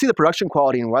 And you can see the production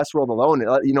quality in Westworld alone.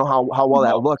 You know how well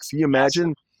that looks. Can you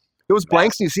imagine those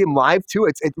blanks? And you see them live too.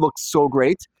 It looks so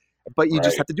great, but you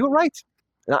just have to do it right.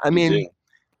 I mean,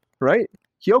 right?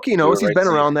 Keoki knows, he's been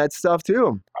around that stuff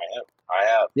too. I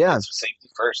have. Yeah. Safety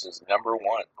first is number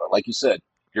one. But like you said,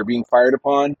 you're being fired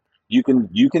upon. You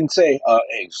can say, hey,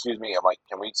 excuse me. I'm like,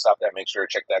 can we stop that? Make sure,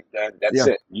 check that gun. That's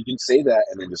it. You can say that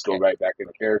and then just go right back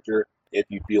into character if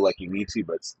you feel like you need to.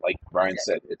 But like Brian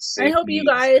said, it's safety. I hope you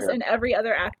guys and every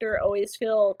other actor always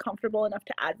feel comfortable enough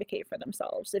to advocate for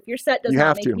themselves. If your set does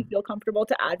not make you feel comfortable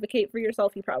to advocate for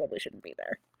yourself, you probably shouldn't be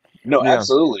there. No,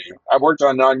 absolutely. I've worked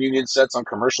on non-union sets on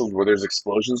commercials where there's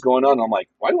explosions going on. And I'm like,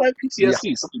 why do I have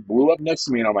PTSD? Something blew up next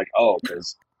to me. And I'm like, oh,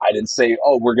 because I didn't say,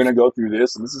 oh, we're going to go through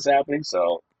this and this is happening.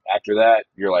 So after that,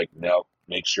 you're like, no,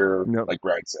 make sure, like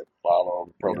Brian said, follow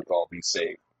the protocol, be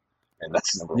safe. And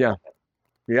that's number one.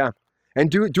 Yeah. And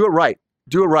do it right.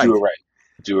 Do it right.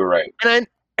 Do it right.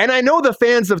 And I know the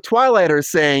fans of Twilight are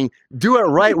saying, do it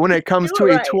right when it comes to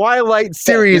a Twilight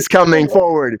series coming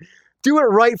forward. Do it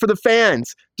right for the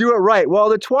fans. Do it right. Well,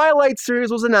 the Twilight series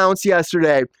was announced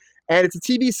yesterday, and it's a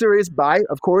TV series by,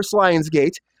 of course,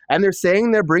 Lionsgate. And they're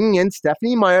saying they're bringing in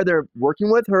Stephanie Meyer. They're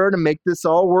working with her to make this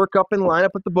all work up and line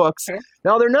up with the books. Okay.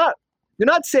 Now, they're not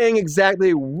saying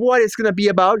exactly what it's going to be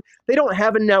about. They don't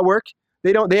have a network.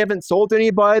 They haven't sold to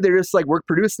anybody. They're just like, we're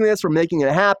producing this. We're making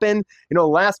it happen. The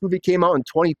last movie came out in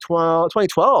 2012.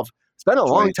 It's been a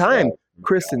long time.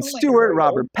 Kristen Stewart,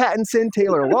 Robert Pattinson,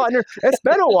 Taylor Lautner. It's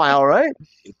been a while, right?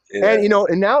 And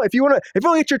and now if you want to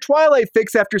get your Twilight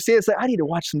fix after saying it's like, I need to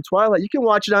watch some Twilight, you can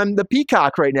watch it on the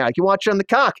Peacock right now. You can watch it on the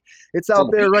Cock. It's out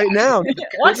there right now.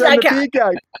 Watch that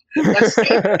Peacock.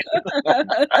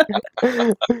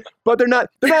 But they're not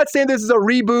saying this is a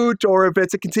reboot or if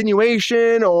it's a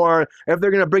continuation or if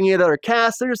they're going to bring in another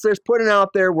cast. They're just putting it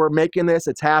out there. We're making this.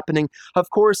 It's happening. Of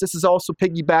course, this is also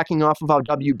piggybacking off of how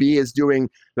WB is doing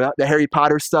the Harry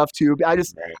Potter stuff too. I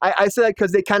say that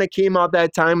because they kind of came out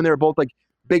that time and they were both like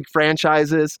big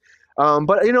franchises.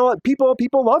 But you know what? People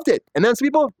loved it. And then some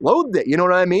people loathed it. You know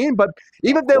what I mean? But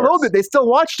even if they loathed it, they still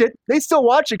watched it. They still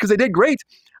watched it because they did great.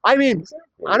 I mean,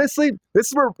 honestly, this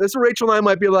is where Rachel and I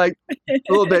might be like a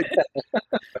little bit.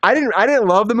 I didn't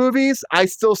love the movies. I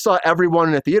still saw everyone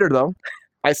in the theater though.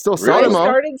 I still saw them all. I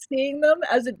started seeing them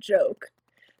as a joke.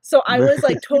 So I was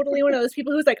like totally one of those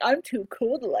people who's like, I'm too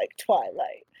cool to like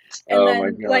Twilight. And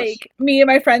then like me and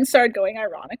my friends started going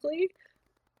ironically.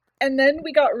 And then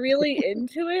we got really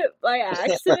into it by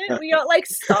accident. We got like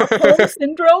Stockholm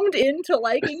syndromed into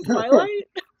liking Twilight.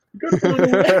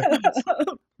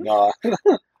 No,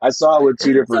 I saw it with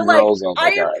two different girls.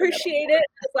 I appreciate it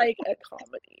as like a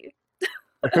comedy.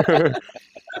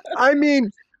 I mean,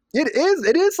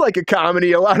 it is like a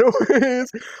comedy a lot of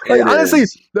ways. Like honestly,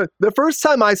 the first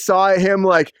time I saw him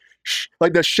like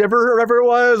the shiver or whatever it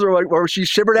was, or she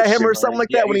shivered at him or something like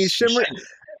that when he shimmered.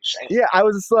 Yeah, I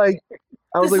was like,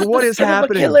 what is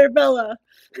happening? Killer Bella.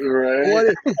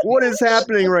 Right. What is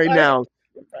happening right now?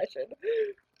 Impression.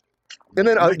 And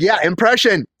then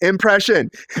impression.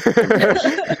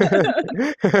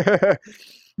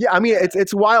 Yeah, I mean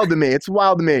it's wild to me. It's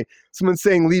wild to me. Someone's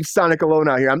saying leave Sonic alone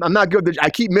out here. I'm not good. I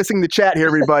keep missing the chat here,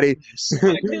 everybody.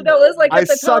 Dude, that was like at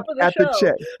the top of the show. The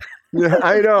chat. Yeah,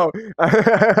 I know.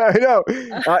 I know.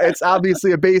 It's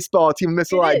obviously a baseball team.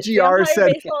 Miss a lot. GR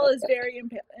said baseball is very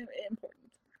important.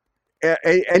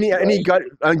 any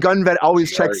gun vet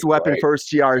always checks the weapon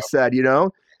first. GR said, you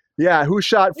know, yeah. Who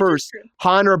shot first,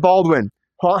 Han or Baldwin?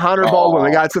 Han or Baldwin?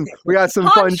 We got some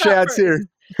Han fun shot chats first.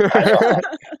 here.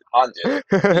 Han did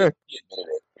it. He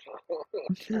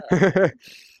admitted it.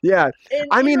 Yeah,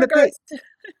 I mean, in the thing. regards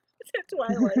to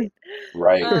Twilight,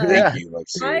 Right. Yeah. Thank you,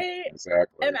 Lexi. I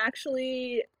Exactly. am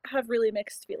actually have really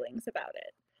mixed feelings about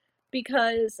it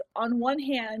because on one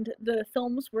hand, the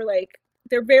films were like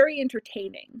they're very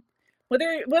entertaining,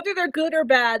 whether they're good or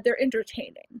bad, they're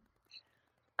entertaining.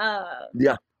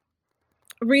 Yeah.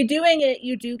 Redoing it,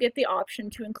 you do get the option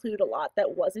to include a lot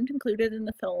that wasn't included in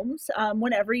the films.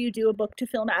 Whenever you do a book to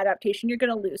film adaptation, you're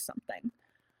going to lose something.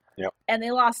 Yep. And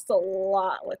they lost a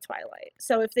lot with Twilight.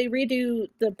 So if they redo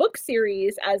the book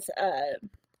series as a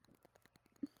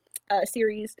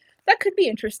series, that could be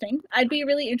interesting. I'd be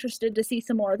really interested to see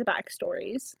some more of the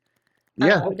backstories.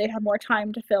 Yeah. They have more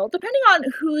time to fill, depending on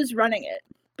who's running it.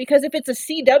 Because if it's a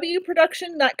CW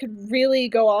production, that could really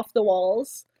go off the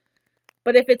walls.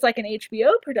 But if it's like an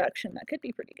HBO production, that could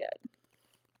be pretty good.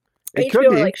 It HBO could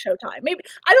be. or like Showtime. Maybe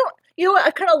I don't. You know what?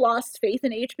 I've kind of lost faith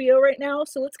in HBO right now.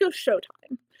 So let's go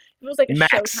Showtime. If it was like a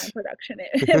Max. Showtime production,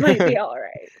 it might be all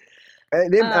right.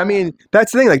 I mean,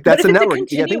 that's the thing. Like, that's but a if it's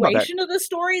network. a Yeah, think about that. continuation of the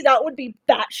story, that would be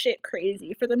batshit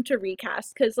crazy for them to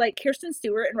recast. Because like Kirsten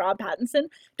Stewart and Rob Pattinson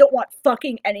don't want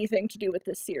fucking anything to do with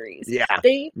this series. Yeah.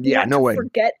 They Yeah, want no to way.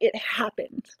 forget it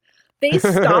happened. They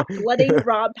stopped letting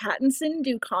Rob Pattinson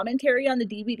do commentary on the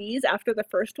DVDs after the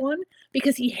first one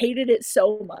because he hated it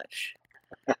so much.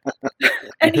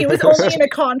 And he was only in a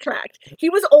contract.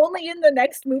 He was only in the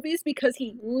next movies because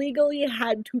he legally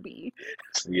had to be.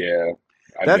 Yeah.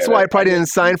 That's why I probably didn't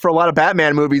sign for a lot of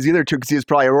Batman movies either, too, because he was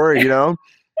probably worried, you know,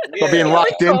 about being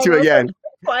locked into again,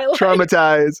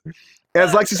 traumatized.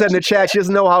 As Lexi said in the chat, she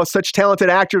doesn't know how such talented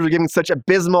actors are giving such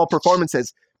abysmal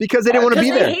performances because they didn't want to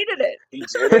be there. They hated it. He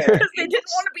did it. Because they didn't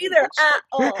want to be there at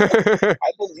all.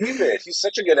 I believe it. He's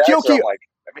such a good actor. Keoki- I'm like,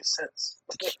 that makes sense.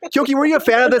 Keoki, were you a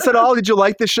fan of this at all? Did you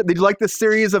like this? Did you like this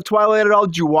series of Twilight at all?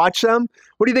 Did you watch them?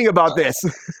 What do you think about this?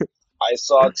 I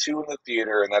saw 2 in the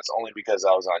theater, and that's only because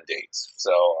I was on dates.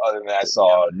 So other than that, I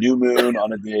saw New Moon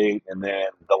on a date, and then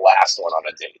the last one on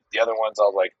a date. The other ones, I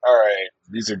was like, all right,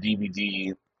 these are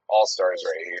DVD all-stars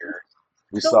right here.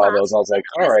 We saw those. I was like,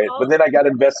 all right. But then I got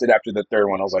invested after the third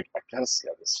one. I was like, I gotta see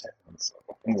how this ends.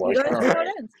 So I'm like,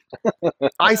 all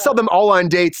right. I saw them all on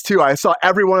dates too. I saw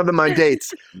every one of them on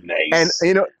dates. Nice. And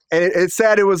you know, and it's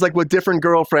sad it was like with different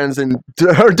girlfriends and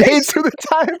her dates through the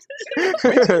times.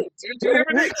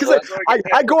 Because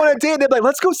I go on a date, they're like,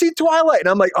 let's go see Twilight. And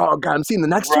I'm like, oh God, I'm seeing the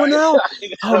next one now?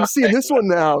 Oh, I'm seeing this one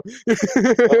now. I think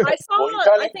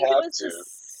it was the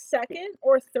second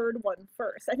or third one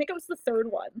first. I think it was the third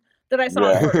one that I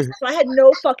saw first. So I had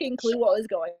no fucking clue what was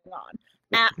going on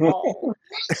at all.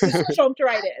 Just jumped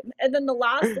right in. And then the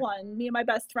last one, me and my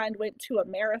best friend went to a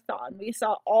marathon. We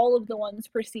saw all of the ones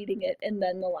preceding it and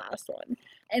then the last one.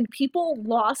 And people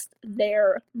lost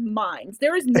their minds.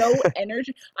 There is no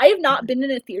energy. I have not been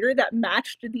in a theater that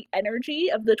matched the energy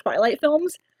of the Twilight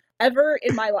films ever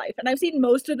in my life. And I've seen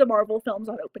most of the Marvel films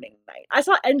on opening night. I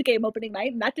saw Endgame opening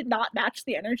night, and that did not match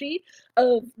the energy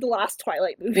of the last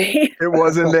Twilight movie. It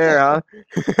wasn't there, huh?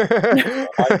 No,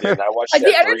 I did. I watched like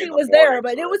the energy was there,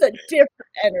 but it was a different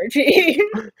energy.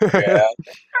 Yeah.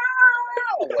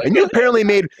 And you apparently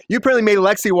made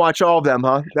Lexi watch all of them,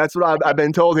 huh? That's what I've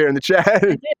been told here in the chat.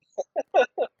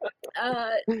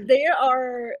 They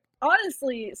are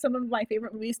honestly some of my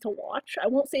favorite movies to watch. I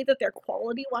won't say that they're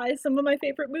quality-wise some of my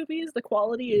favorite movies. The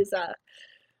quality is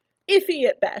iffy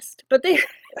at best, but they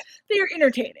are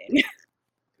entertaining.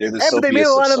 But they made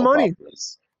a lot of money.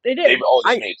 They did.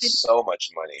 They made so much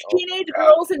money. Teenage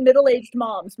girls and middle-aged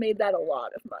moms made that a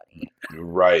lot of money.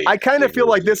 Right. I kind of feel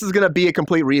like this is going to be a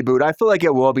complete reboot. I feel like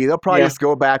it will be. They'll probably just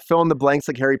go back, fill in the blanks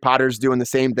like Harry Potter's doing the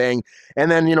same thing,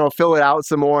 and then, fill it out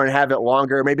some more and have it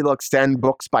longer. Maybe they'll extend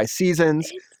books by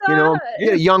seasons. Get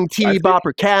a young teeny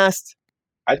bopper cast.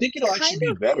 I think it'll actually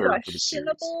be better for the series.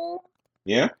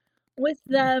 Yeah. With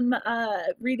them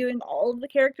redoing all of the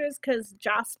characters, because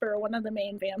Jasper, one of the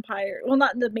main vampires, well,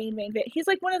 not the main, he's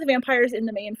like one of the vampires in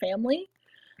the main family,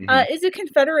 is a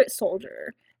Confederate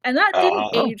soldier, and that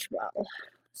didn't age well.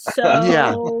 So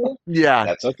yeah,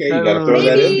 that's okay. You gotta throw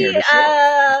that in here.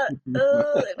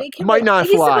 Might not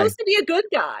fly. He's supposed to be a good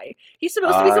guy. He's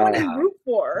supposed to be someone you root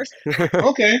for.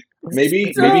 Okay, maybe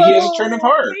he has a turn of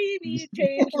heart. Maybe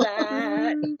change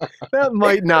that. That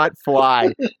might not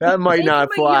fly. That might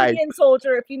not fly. Make him a Union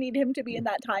soldier if you need him to be in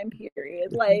that time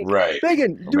period. Like, they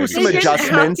can do some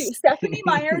adjustments. Stephanie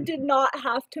Meyer did not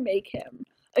have to make him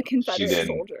a Confederate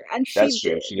soldier, and she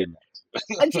did. She didn't.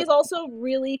 And she's also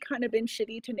really kind of been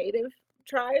shitty to native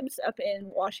tribes up in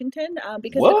Washington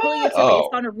because What? the Quilly is based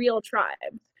on a real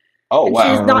tribe. Oh, and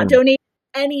wow. she's not donating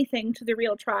anything to the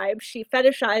real tribe. She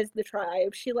fetishized the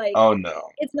tribe. She Oh, no.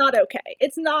 it's not okay.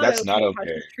 It's not That's okay not how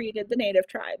okay. she treated the native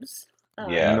tribes.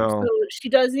 Yeah. No. So she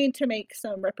does need to make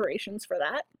some reparations for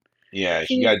that. Yeah,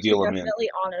 She you got to needs to deal them in. definitely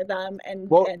honor them and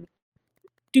Well- and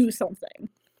do something.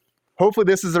 Hopefully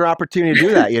this is her opportunity to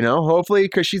do that, hopefully,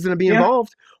 because she's going to be Yeah.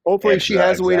 involved. Hopefully she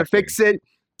has a way to fix it.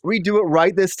 Redo it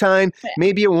right this time. Yeah.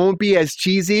 Maybe it won't be as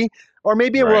cheesy, or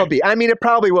maybe it will Right. be. I mean, it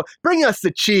probably will. Bring us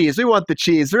the cheese. We want the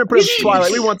cheese. We're going to put up Cheese.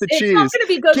 Twilight. We want the It's cheese. not going to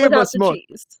be good Give without us the more.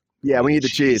 cheese. Yeah, we need the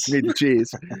cheese. Cheese. We need the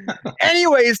cheese.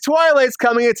 Anyways, Twilight's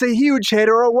coming. It's a huge hit,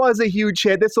 or it was a huge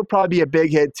hit. This will probably be a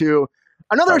big hit too.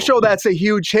 Another show Probably. that's a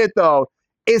huge hit, though,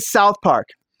 is South Park.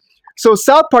 So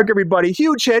South Park, everybody,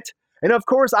 huge hit. And of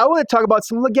course, I want to talk about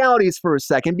some legalities for a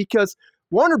second because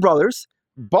Warner Brothers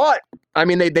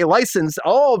they licensed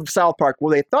all of South Park.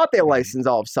 Well, they thought they licensed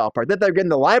all of South Park. That they're getting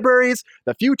the libraries,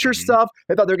 the future stuff.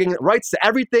 They thought they were getting rights to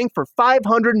everything for $500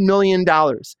 million.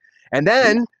 And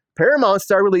then Paramount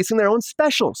started releasing their own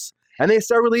specials. And they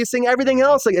start releasing everything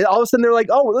else. Like all of a sudden, they're like,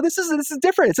 "Oh, well, this is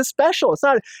different. It's a special. It's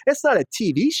not a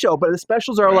TV show, but the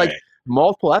specials are like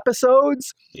multiple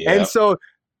episodes." Yeah. And so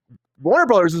Warner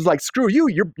Brothers is like, "Screw you!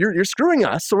 You're screwing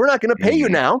us. So we're not going to pay you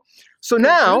now." So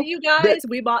now, Screw you guys,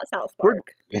 we bought South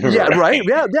Park. yeah, right,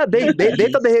 yeah. They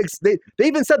thought they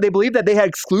even said they believed that they had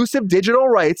exclusive digital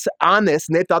rights on this,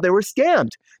 and they thought they were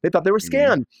scammed.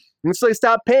 And so they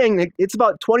stopped paying. It's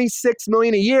about $26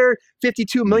 million a year,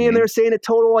 $52 million. They're saying a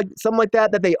total, like something like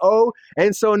that they owe.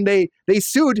 And so they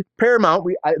sued Paramount.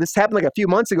 This happened like a few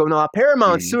months ago. Now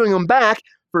Paramount's suing them back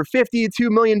for $52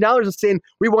 million and saying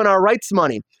we want our rights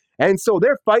money. And so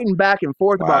they're fighting back and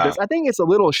forth about this. I think it's a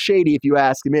little shady, if you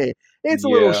ask me. It's a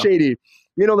little shady.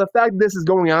 The fact that this is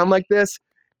going on like this,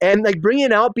 and like bringing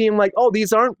it out, being like, "Oh,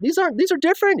 these are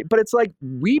different." But it's like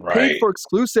we paid for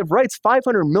exclusive rights,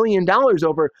 $500 million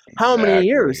over how many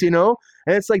years, And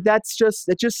it's like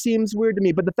it just seems weird to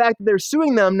me. But the fact that they're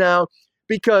suing them now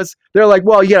because they're like,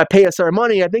 "Well, you got to pay us our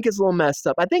money," I think it's a little messed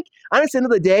up. I think, honestly, at the end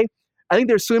of the day, I think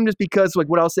they're suing just because, like,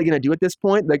 what else are they going to do at this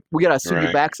point? Like, we got to sue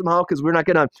you back somehow because we're not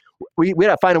going to, we got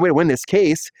to find a way to win this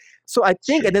case. So I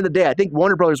think at the end of the day, I think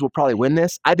Warner Brothers will probably win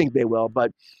this. I think they will,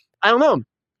 but I don't know.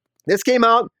 This came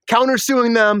out,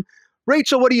 countersuing them.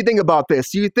 Rachel, what do you think about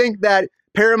this? Do you think that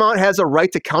Paramount has a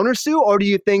right to countersue, or do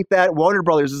you think that Warner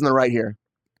Brothers is in the right here?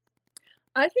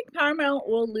 I think Paramount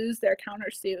will lose their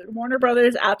countersuit. Warner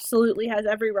Brothers absolutely has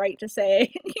every right to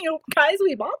say, guys,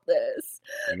 we bought this.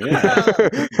 Yeah.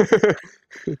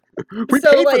 We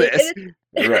paid for this.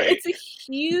 It's a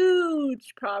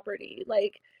huge property.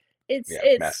 Like, it's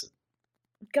massive.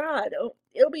 God,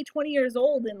 it'll be 20 years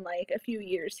old in like a few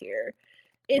years here.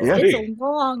 It's a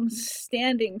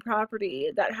long-standing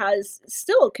property that has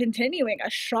still continuing a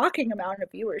shocking amount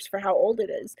of viewers for how old it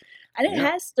is, and it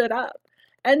has stood up.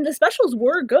 And the specials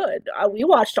were good. We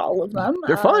watched all of them.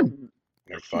 They're fun.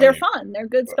 They're fun. They're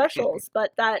good specials,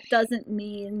 but that doesn't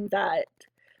mean that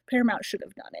Paramount should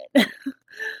have done it.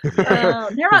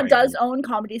 Paramount does own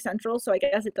Comedy Central, so I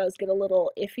guess it does get a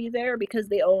little iffy there because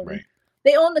they own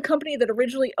the company that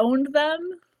originally owned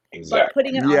them. Exactly. But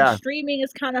putting it on streaming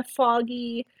is kind of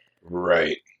foggy.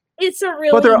 Right. It's a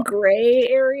really gray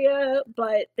area,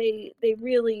 but they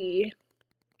really,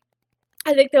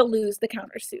 I think they'll lose the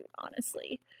countersuit,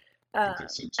 honestly. And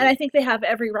I think they have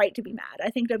every right to be mad. I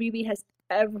think WB has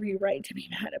every right to be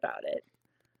mad about it.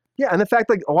 Yeah, and the fact,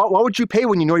 like, why would you pay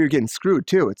when you know you're getting screwed,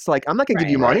 too? It's like, I'm not going to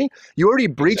give you money. You already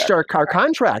breached our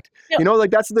contract. Like,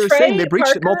 that's what they're saying. They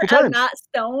breached it multiple times. And Matt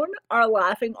Stone are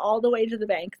laughing all the way to the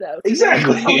bank, though.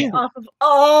 Exactly. Off of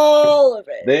all of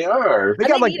it. They are. They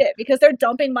need it because they're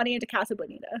dumping money into Casa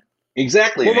Bonita.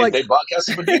 Exactly. Well, they bought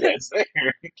Casa Bonita. It's there.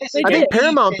 I think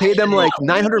Paramount paid them like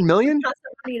 $900 million.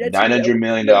 $900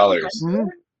 million. Mm-hmm.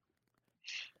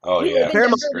 Oh, yeah.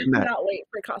 Paramount cannot wait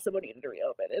for Casa Bonita to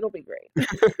reopen. It'll be great.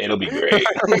 It'll be great.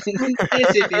 Casa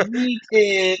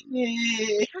Bonita.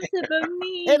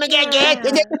 Oh my God, I got to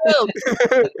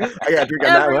drink on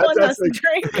that one. Everyone has to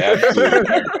drink.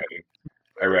 Absolutely.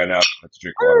 I ran out. I have to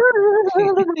drink water.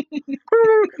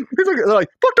 They're like,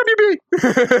 fuck WB.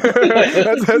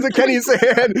 That's what Kenny's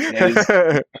saying.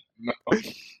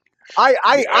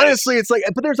 I honestly, it's like,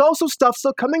 but there's also stuff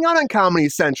still coming out on Comedy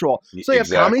Central. So they have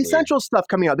Comedy Central stuff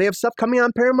coming out. They have stuff coming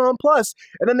on Paramount Plus,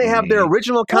 and then they have their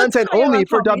original content only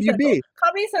for WB. Central?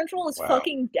 Comedy Central is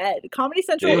fucking dead. Comedy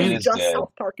Central is just dead.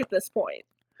 South Park at this point.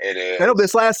 It is. I know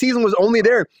this last season was only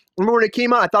there. Remember when it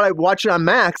came out? I thought I'd watch it on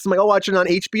Max. I'm like, I'll watch it on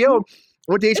HBO.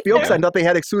 Went to HBO because I thought they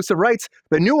had exclusive rights.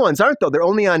 The new ones aren't, though. They're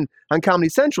only on Comedy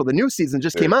Central. The new season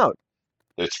just came out.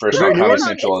 It's first The on very new Comedy one?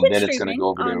 Central, It's and been then it's going to go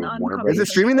over streaming to on Warner Comedy Is Brothers.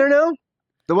 it streaming there now?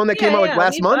 The one that came out like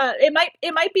last month?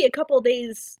 It might be a couple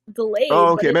days delayed.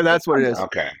 Oh, okay. Maybe that's what it is.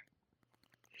 Okay.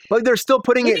 But they're still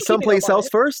putting We it can keep someplace up on else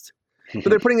it. first? But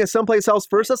they're putting it someplace else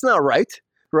first? That's not right.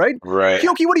 Right? Right.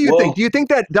 Keoki, what do you Well, think? Do you think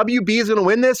that WB is going to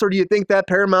win this, or do you think that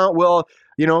Paramount will,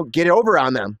 get it over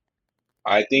on them?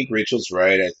 I think Rachel's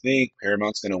right. I think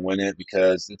Paramount's going to win it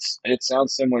because it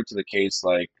sounds similar to the case,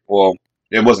 like, well,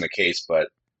 it wasn't a case, but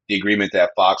the agreement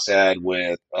that Fox had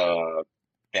with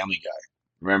Family Guy.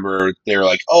 Remember, they were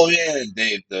like, oh yeah,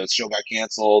 the show got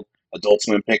canceled. Adult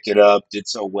Swim picked it up, did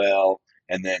so well,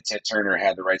 and then Ted Turner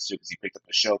had the rights to it because he picked up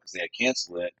the show because they had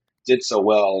canceled it. Did so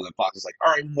well, and then Fox was like,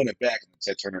 all right, we want it back. And then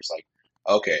Ted Turner's like,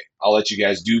 okay, I'll let you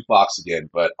guys do Fox again,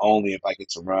 but only if I get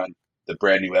to run the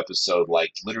brand new episode,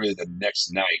 like literally the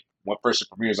next night. When first it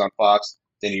premieres on Fox,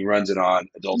 then he runs it on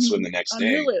Adult Swim the next On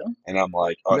day. Hulu. And I'm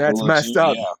like, oh, That's Hulu messed too?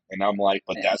 up. Yeah. And I'm like,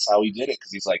 but that's how he did it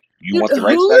because he's like, you Dude, want the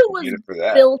rights Hulu back? We'll was get it for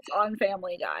that. built on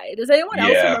Family Guy. Does anyone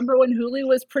else Yeah. remember when Hulu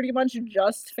was pretty much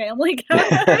just Family Guy?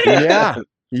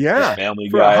 Yeah. The Family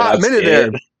For Guy. a hot that's minute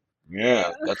it. there.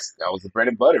 Yeah, that was the bread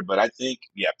and butter. But I think,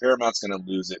 Paramount's going to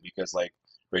lose it because, like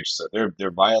Rich said,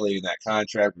 they're violating that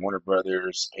contract. Warner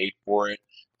Brothers paid for it.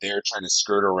 They're trying to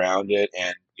skirt around it.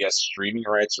 And yes, streaming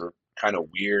rights are kind of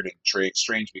weird and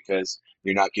strange because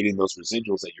you're not getting those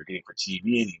residuals that you're getting for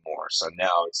TV anymore. So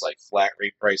now it's like flat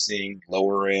rate pricing,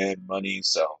 lower end money.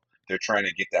 So they're trying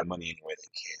to get that money any way they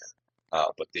can.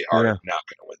 But they are not going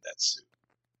to win that suit.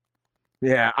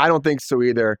 Yeah, I don't think so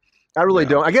either. I really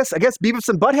don't. I guess Beavis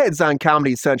and Butthead's on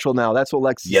Comedy Central now. That's what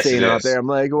Lex is saying out there. I'm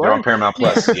like, what? They're on Paramount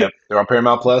Plus. Yep, they're on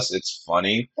Paramount Plus. It's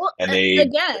funny, Well, and they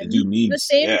do memes. The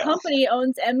same company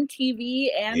owns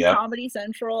MTV and Comedy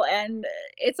Central, and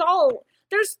it's all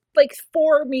there's like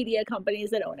 4 media companies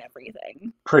that own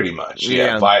everything. Pretty much,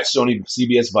 Sony,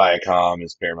 CBS, Viacom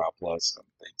is Paramount Plus.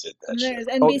 They did that. And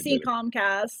there's shit. NBC,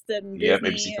 Comcast, and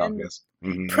Disney, NBC, Comcast.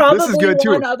 And probably this is good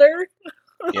too. one other.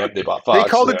 Yep, they bought Fox. They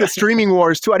called it the Streaming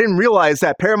Wars too. I didn't realize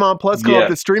that Paramount Plus called it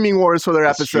the Streaming Wars for their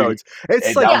episodes.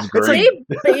 It's like they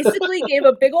basically gave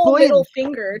a big old middle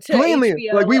finger to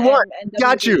HBO. Like we want, and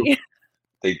got you.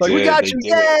 They like did, we got you,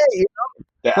 yay!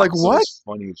 That like what? Was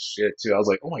funny as shit too. I was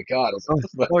like, oh my god! I was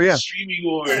like, Streaming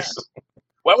Wars.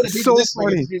 Why would it be so this?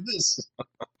 funny. This?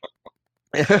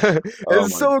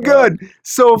 It's so good,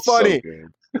 so funny.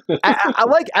 I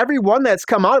like every one that's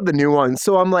come out of the new one.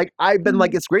 So I'm like, I've been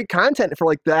like, it's great content for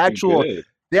like the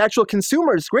actual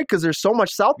consumer. It's great because there's so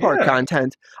much South Park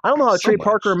content. I don't know how Trey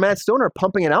Parker and Matt Stone are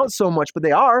pumping it out so much, but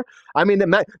they are. I mean, the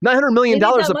 $900 million,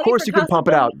 of course you can pump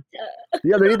it out.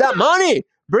 Yeah, they need that money.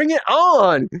 Bring it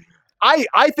on. I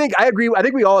think I agree. I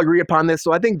think we all agree upon this.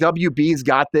 So I think WB's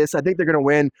got this. I think they're going to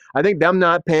win. I think them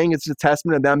not paying is a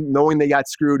testament of them knowing they got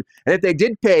screwed. And if they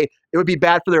did pay, it would be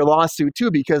bad for their lawsuit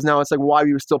too, because now it's like, why were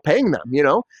you still paying them?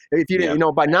 If you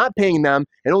didn't, by not paying them,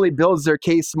 it only builds their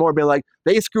case more. Being like,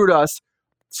 they screwed us,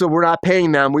 so we're not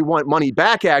paying them. We want money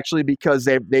back actually because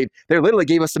they literally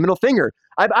gave us the middle finger.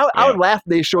 I would laugh if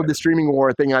they showed the streaming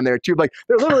war thing on there too. Like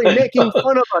they're literally making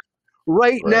fun of us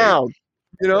right now.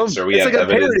 It's like a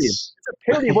parody. It's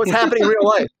a parody of what's happening in real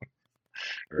life.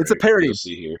 It's a parody. You'll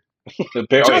see here.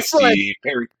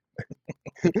 Parody.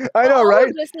 I know, right? All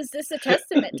of this is just a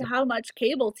testament to how much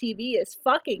cable TV is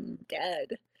fucking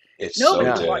dead. It's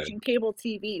Nobody's so dead. watching cable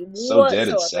TV so dead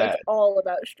and sad. It's all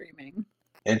about streaming.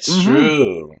 It's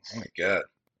true. Oh my god.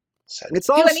 It's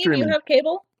all streaming. Do you have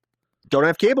cable? Don't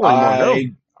have cable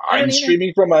anymore. I'm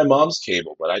streaming from my mom's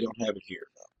cable, but I don't have it here.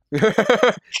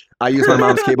 I use my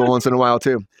mom's cable once in a while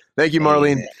too. Thank you,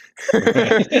 Marlene. Shout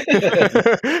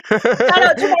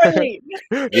out to Marlene.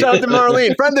 Shout out to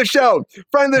Marlene. Friend of the show.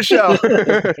 Friend of the show.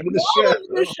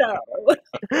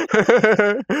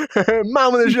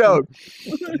 Mom of the show.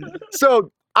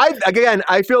 So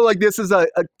I feel like this is a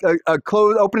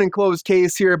open and closed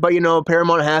case here, but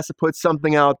Paramount has to put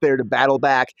something out there to battle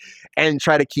back and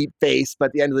try to keep face. But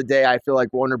at the end of the day, I feel like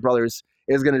Warner Brothers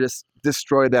is going to just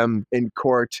destroy them in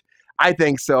court. I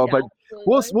think so, but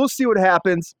we'll see what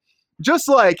happens. Just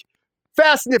like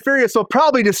Fast and the Furious will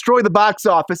probably destroy the box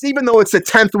office, even though it's the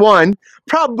 10th one.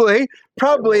 Probably,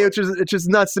 which is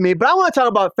nuts to me. But I want to talk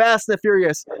about Fast and the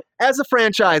Furious as a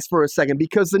franchise for a second,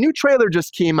 because the new trailer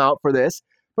just came out for this.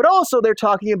 But also they're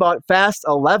talking about Fast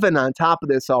 11 on top of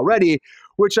this already,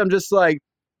 which I'm just like,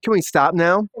 can we stop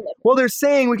now? Well, they're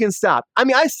saying we can stop. I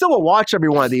mean, I still will watch every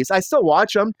one of these. I still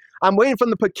watch them. I'm waiting for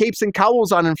them to put capes and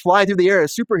cowls on and fly through the air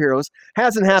as superheroes.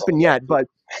 Hasn't happened yet, but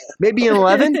maybe in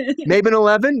 11. Maybe in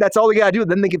 11. That's all we got to do.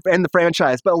 Then they can end the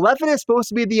franchise. But 11 is supposed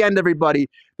to be the end, everybody.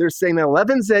 They're saying that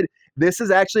 11's it. This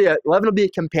is actually 11 will be a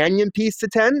companion piece to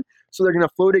 10. So they're going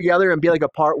to flow together and be like a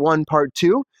part 1, part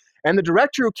 2. And the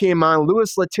director who came on,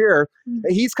 Louis Leterrier,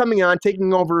 he's coming on,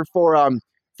 taking over for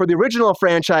the original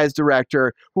franchise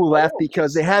director who left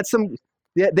because they had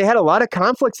a lot of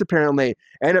conflicts apparently.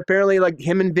 And apparently like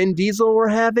him and Vin Diesel were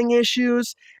having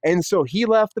issues. And so he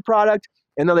left the product.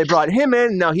 And then they brought him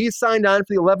in. Now he's signed on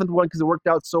for the 11th one because it worked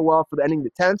out so well for the ending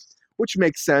the 10th, which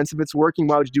makes sense. If it's working,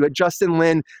 why would you do it? Justin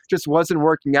Lin just wasn't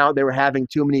working out. They were having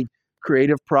too many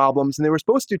creative problems. And they were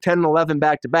supposed to do 10 and 11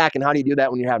 back to back. And how do you do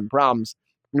that when you're having problems?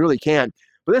 You really can't.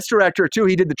 But this director, too,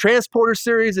 he did the Transporter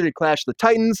series. He did Clash of the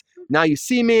Titans. Now You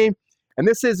See Me. And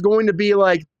this is going to be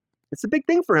like, it's a big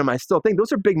thing for him, I still think.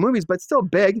 Those are big movies, but still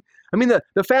big. I mean,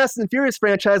 the Fast and Furious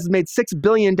franchise has made $6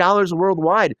 billion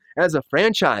worldwide as a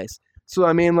franchise. So,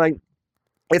 I mean, like,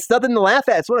 it's nothing to laugh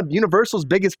at. It's one of Universal's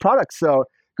biggest products. So,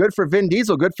 good for Vin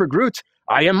Diesel. Good for Groot.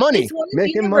 I am money. It's one of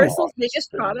Universal's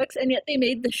biggest products, and yet they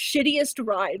made the shittiest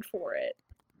ride for it.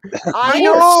 I am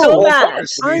know. so mad.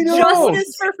 I know.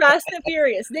 Justice for Fast and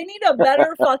Furious. They need a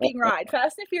better fucking ride.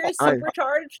 Fast and Furious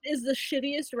Supercharged is the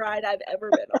shittiest ride I've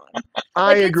ever been on.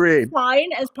 I agree. It's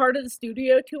fine as part of the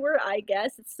studio tour, I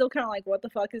guess. It's still kind of like, what the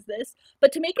fuck is this?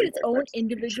 But to make it its own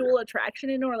individual attraction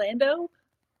in Orlando,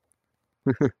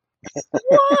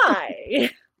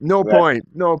 why? No point.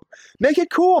 No. Make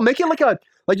it cool. Make it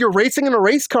like you're racing in a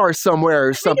race car somewhere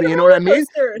or something. You know what I mean?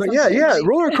 But yeah.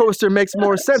 Roller coaster makes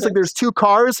more sense. Like there's two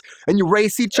cars and you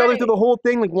race each other through the whole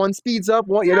thing. Like one speeds up,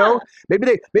 one, you know.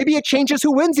 Maybe it changes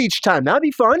who wins each time. That'd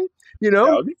be fun. You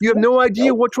know, you have no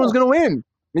idea which one's gonna win,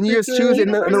 and you just choose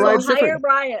and the ride's different.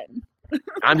 Brian.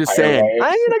 I'm just saying.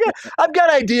 I've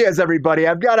got ideas, everybody.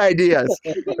 I've got ideas.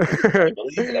 I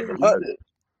believe it.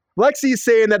 Lexi's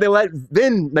saying that they let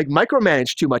Vin like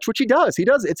micromanage too much, which he does. He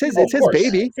does. It's his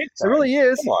baby. It really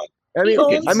is. Come on. I mean,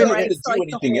 to do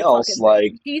anything else,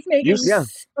 like he's making so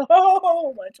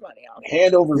much money off.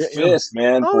 Hand over fist,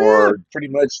 man, pretty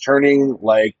much turning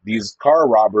like these car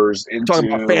robbers into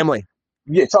talking about family.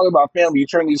 Yeah, talking about family. You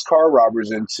turn these car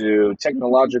robbers into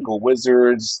technological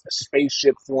wizards,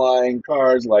 spaceship flying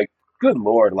cars. Like, good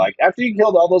Lord. Like, after you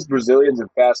killed all those Brazilians in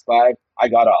Fast 5, I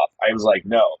got off. I was like,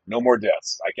 no more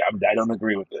deaths. I don't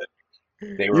agree with it.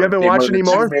 You haven't watched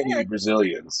anymore? Too many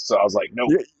Brazilians. So I was like,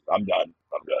 nope, I'm done.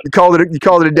 You called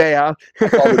it a day, huh? I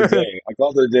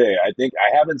called it a day. I think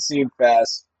I haven't seen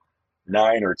Fast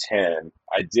 9 or 10.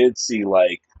 I did see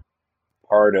like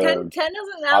part of 10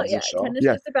 isn't out yet. 10 is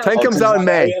just about 10 comes out in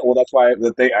May. Well, that's why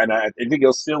and I think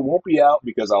it still won't be out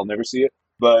because I'll never see it.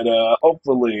 But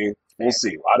hopefully we'll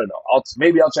see. I don't know.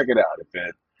 Maybe I'll check it out.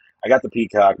 I got the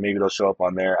Peacock. Maybe it'll show up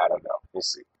on there. I don't know. We'll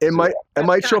see. It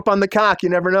might show up on the cock. You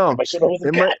never know. It might show up on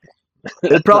the cock.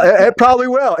 It probably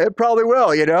will. It probably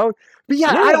will. You know. But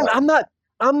I'm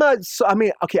not. So, I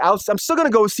mean, okay. I'm still gonna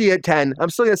go see it 10. I'm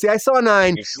still gonna see. I saw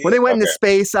 9 when they went into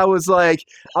space. I was like,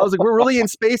 we're really in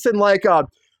space in like a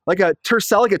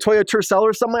Tercel, like a Toyota Tercel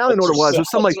or something. I don't know what it was. It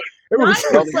was something like. It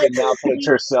was like now put a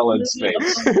Tercel in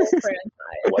space.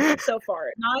 So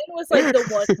far, 9 was like the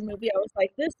one movie I was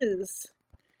like, this is.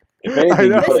 If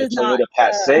anything, you put a Toyota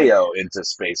Paseo into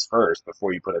space first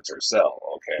before you put a Tercel,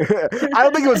 okay? I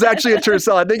don't think it was actually a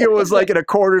Tercel. I think it was like in a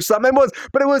Accord or something.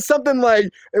 But it was something like,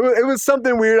 it was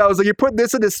something weird. I was like, you put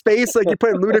this into space, like you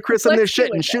put Ludacris in this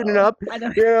shit and shooting it up.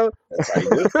 You know? That's how you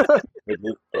do it. Put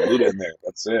Luda in there.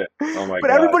 That's it. Oh my God. But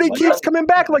everybody keeps coming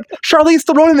back. Like Charlize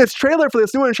Theron in this trailer for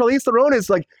this new one. Charlize Theron is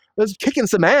like, kicking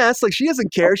some ass. Like she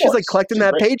doesn't care. She's like collecting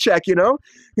that paycheck, you know?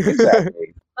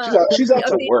 Exactly. She's out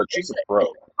to work. She's a pro.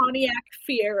 Pontiac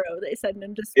Fiero. They sent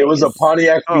him to space. It was a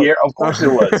Pontiac Fiero. Of course it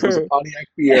was. It was a Pontiac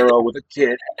Fiero with a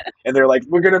kit. And they're like,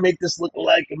 we're going to make this look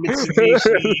like a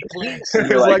Mitsubishi. And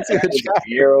you're like, it's a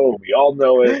Fiero. We all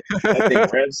know it. That thing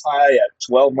revs high at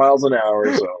 12 miles an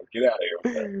hour. So get out of here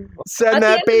with that. Send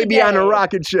that baby on a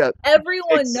rocket ship.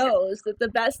 Everyone knows that the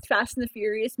best Fast and the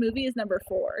Furious movie is number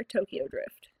 4, Tokyo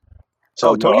Drift.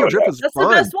 Tokyo Drift is That's fun.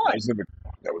 the best one.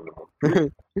 That was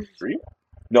number 3?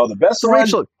 No, the best one,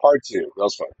 part 2. That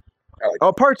was fun.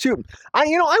 Part 2. I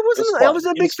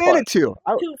wasn't a big fan of 2.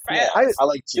 Too fast. I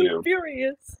like 2. Too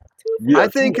furious. I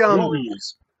think 5.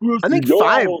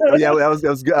 Yeah, that was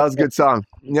good. That was a good song.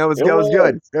 Yeah, it was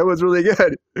good. It was really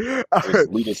good.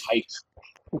 Lita's height.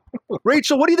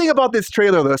 Rachel, what do you think about this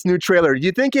trailer, this new trailer? Do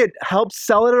you think it helps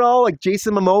sell it at all? Like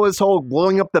Jason Momoa's whole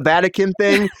blowing up the Vatican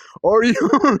thing? Or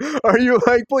are you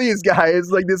like, please,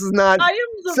 guys, like this is not I am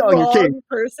the selling your cake? wrong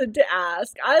person to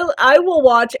ask. I will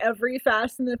watch every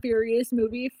Fast and the Furious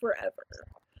movie forever.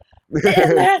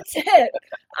 And that's it.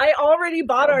 I already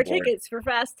bought our tickets for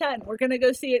Fast 10. We're gonna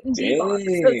go see it in D-Box.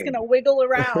 So it's gonna wiggle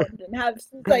around and have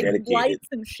like lights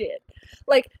and shit.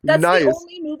 Like that's Nice. the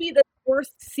only movie that's worth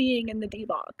seeing in the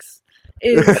D-Box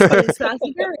is Fast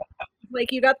and Furious.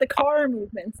 Like you got the car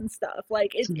movements and stuff.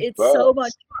 Like it's so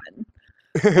much fun.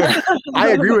 I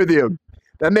agree with you.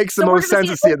 That makes the So we're most gonna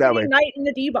sense to see it that way. opening night in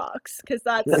the D-Box because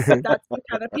that's the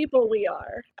kind of people we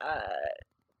are.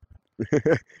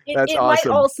 That's it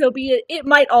awesome.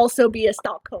 might also be a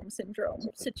Stockholm syndrome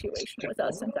situation with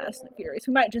us and Fast and Furious.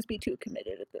 We might just be too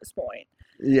committed at this point.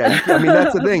 Yeah, I mean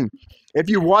that's the thing. If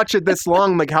you watch it this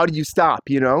long, like how do you stop?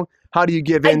 You know, how do you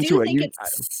give I into do it? think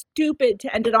it's stupid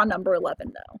to end it on number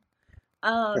 11 though.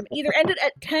 Either end it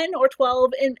at 10 or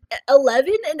 12 and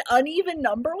 11 an uneven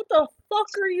number. What the fuck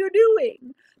are you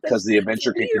doing? Because the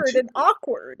adventure can weird continue. and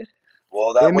awkward.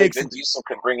 Well, that It way makes- Vin Diesel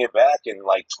can bring it back in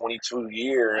like 22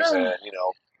 years and,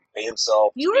 pay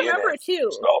himself. You to be in remember it. too.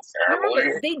 So, family.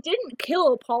 Remember, they didn't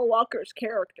kill Paul Walker's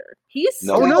character. He's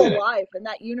No, still they didn't. alive in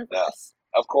that universe.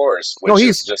 Of course, which No,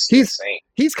 is just insane.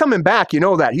 He's coming back. You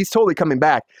know that he's totally coming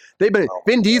back.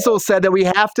 Vin Diesel said that we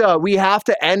have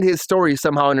to end his story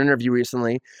somehow in an interview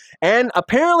recently, and They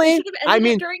apparently, should have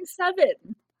ended it during 7.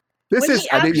 this when is he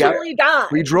actually died.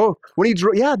 when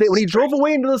he drove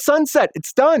away into the sunset.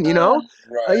 It's done. You know,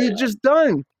 he's just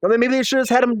done. Well, then maybe they should have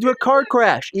just had him do a car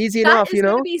crash. Easy enough. That is You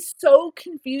know. going to be so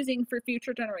confusing for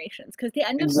future generations because the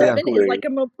end of Exactly. 7 is like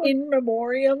a in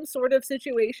memoriam sort of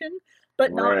situation,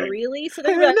 but not Right. really. So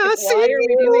they're like, why are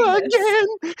we doing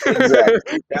this?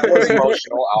 Exactly. That was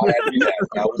emotional. I'll have you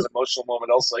that was an emotional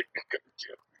moment. I was like,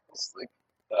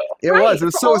 It Right, was. It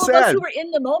was for so all of us sad. who were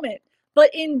in the moment. But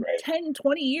in Right. 10,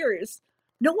 20 years,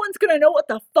 no one's going to know what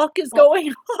the fuck is going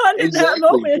on in that Exactly.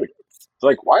 moment. It's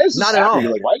like, why is this Not at happening? all.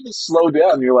 You're like, why did this slow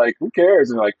down? And you're like, who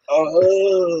cares? And you're like,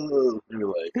 oh. And you're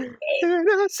like, And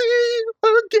I see you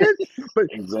again. But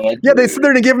exactly. yeah, they said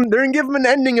they're gonna give him an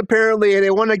ending apparently, and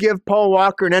they want to give Paul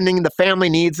Walker an ending. The family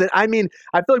needs it. I mean,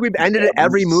 I feel like we've ended it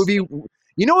every movie.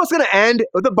 You know what's gonna end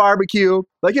with a barbecue,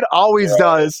 like it always Right.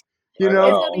 does. You I know,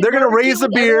 know. they're gonna Barbecue raise the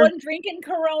with beer. everyone drinking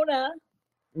Corona.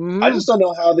 Mhm. I just don't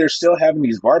know how they're still having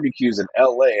these barbecues in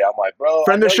LA. I'm like, bro,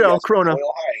 Friend I of the know you show, guys from Corona.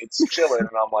 Royal Heights, chilling, and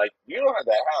I'm like, you don't have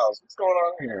that house. What's going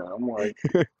on here? I'm like,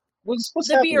 what's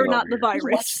The happening beer, over not the here? Who's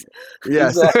virus.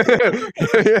 Yes.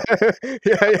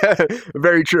 yeah.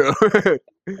 Very true.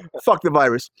 Fuck the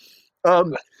virus. But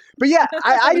yeah,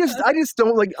 I just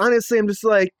don't like. Honestly, I'm just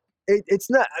like, it's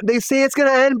not. They say it's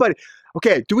gonna end, but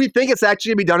okay. Do we think it's actually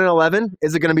gonna be done in 11?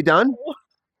 Is it gonna be done?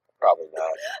 Probably not.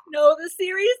 No, the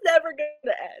series never going to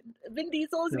end. Vin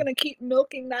Diesel is going to keep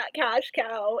milking that cash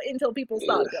cow until people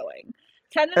stop going.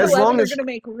 10 and As 11 long are as- going to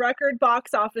make record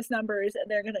box office numbers, and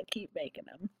they're going to keep making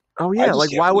them. Oh I yeah. just Like,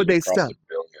 can't why would believe they it crossed stop? $1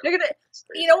 billion. They're going to, It's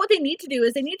crazy. you know what they need to do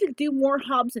is they need to do more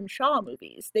Hobbs and Shaw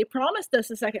movies. They promised us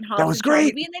a second Hobbs was and Shaw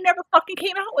great. movie, and they never fucking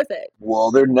came out with it.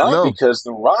 Well, they're not No. because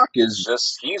The Rock is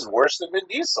he's worse than Vin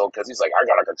Diesel because he's like, I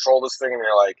gotta control this thing, and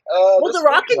you're like, Well, this The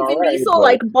Rock thing's and Vin alright, Diesel but-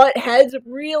 like butt heads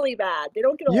really bad. They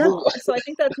don't get Yeah. along, so I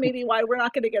think that's maybe why we're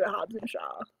not going to get a Hobbs and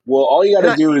Shaw. Well, all you And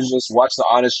gotta I- do is just watch the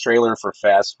honest trailer for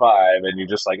Fast 5, and you're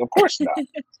just like, of course not.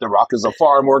 The Rock is a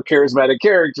far more charismatic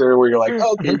character where you're like,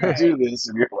 okay, you can do this,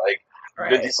 and you're like,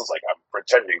 Vin Right. Diesel's like, I'm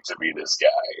pretending to be this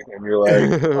guy, and you're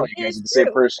like, oh, you guys It's are the same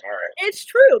true. person, all right. It's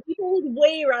true. People would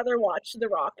way rather watch The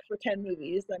Rock for 10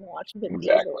 movies than watch Vin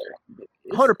Diesel Exactly. for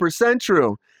 10 movies. 100%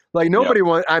 true. Like nobody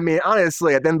wants. I mean,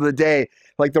 honestly, at the end of the day,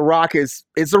 like The Rock is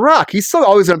The Rock. He's still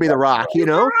always gonna be The Rock. You He's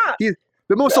The know, Rock. he's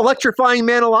the most Exactly. electrifying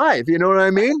man alive. You know what I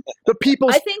mean? The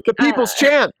people's I think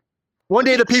champ. One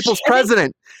day, the people's I think-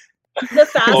 president. the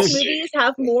Fast Bullshit. movies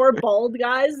have more bald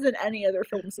guys than any other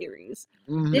film series.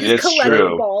 Mhm. They It's just collect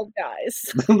true. bald guys.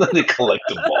 The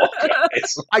collective ball,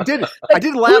 guys. I did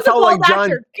Who's laugh a how like bald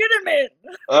John. actor? Get him in.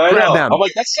 I Grab know. them. I'm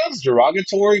like, that sounds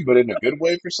derogatory, but in a good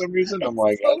way for some reason. I'm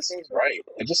like, so that seems right.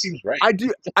 It just seems right. I do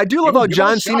love Give how him a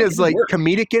John shot, Cena is give him like work.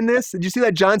 comedic in this. Did you see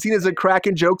that John Cena is like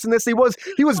cracking jokes in this? He was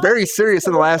very serious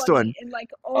in the So last funny one. in, like,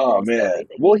 Oh almost man.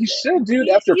 everything Well, he he did. should, dude.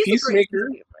 He- After he's a great Peacemaker, sense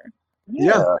of humor.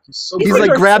 Yeah. he's so He's He's good. like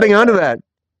like grabbing so onto good. that.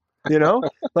 You know,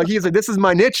 like he's like, this is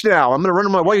my niche now. I'm gonna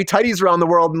run my whitey tighties around the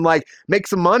world and like make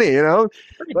some money. You know,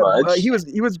 Pretty but much.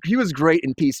 he was great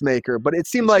in Peacemaker. But it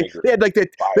seemed like Peacemaker. they had like the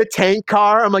Fire. tank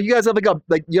car. I'm like, you guys have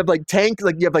like you have like tank,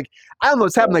 like you have like I don't know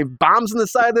what's happening, like bombs in the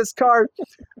side of this car.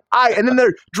 And then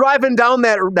they're driving down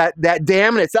that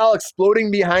dam and it's all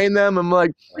exploding behind them. I'm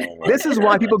like, this is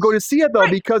why people go to see it though,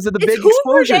 because of the It's big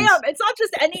Hoover explosions. Dam. It's not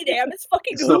just any dam. It's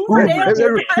fucking It's the Hoover Dam.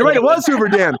 Hoover You're right. It was Hoover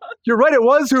Dam. You're right. It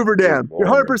was Hoover Dam. You're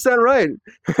 100% right.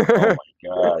 Oh my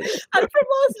gosh. I'm from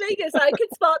Las Vegas. I can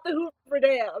spot the Hoover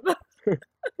Dam.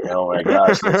 Oh my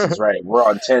gosh, this is right. We're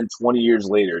on 10, 20 years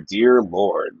later. Dear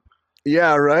Lord.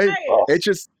 Yeah, right. Right. Oh, It's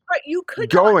just Right, you could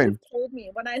Going. not have told me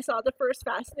when I saw the first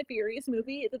Fast and the Furious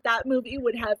movie that movie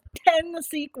would have 10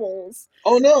 sequels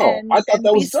oh no, and, I thought and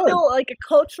that be was done. still like a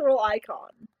cultural icon.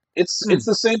 It's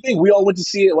the same thing. We all went to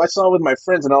see it. I saw it with my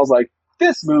friends, and I was like,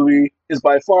 "This movie is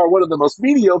by far one of the most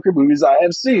mediocre movies I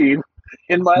have seen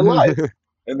in my life."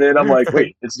 And then I'm like,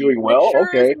 "Wait, it's doing well. It sure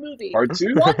Okay, is a movie. part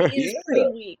 2." One is Yeah. pretty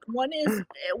weak. 1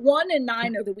 and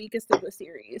 9 are the weakest of the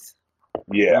series.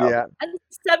 Yeah, yeah. And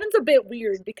 7's a bit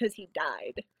weird because he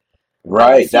died.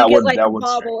 right. So That you one. get like That a one's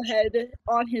bobblehead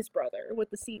on his brother with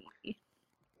the CD.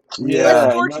 Yeah,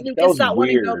 Unless George that Lucas was not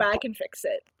want to go weird. back and fix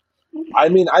it. I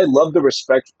mean, I love the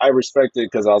respect. I respect it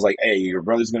because I was like, "Hey, your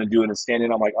brother's gonna do it and stand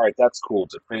in." I'm like, "All right, that's cool."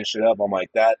 To finish it up, I'm like,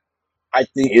 "That." I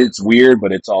think it's weird,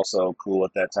 but it's also cool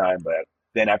at that time. But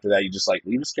then after that, you just like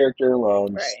leave his character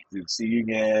alone. Right. Just see you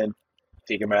again.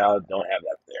 Take him out. Don't have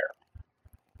that there.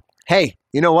 Hey,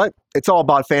 you know what? It's all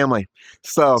about family.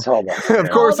 So, It's all about of family.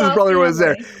 course, All his about brother was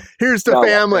there. family. Here's the It's all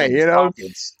about family, family you know.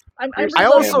 pockets. I'm Here's I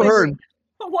the also family. heard.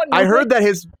 I heard that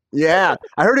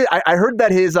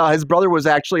his his brother was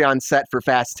actually on set for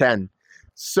Fast 10.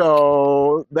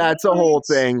 So that's a whole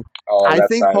thing. Oh, I that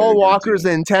think sounded Paul good, Walker's too.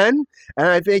 in 10, and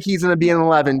I think he's going to be in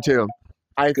 11 too.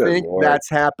 I Good think Lord. that's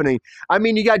happening. I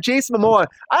mean, you got Jason Momoa.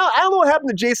 I don't know what happened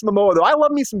to Jason Momoa, though. I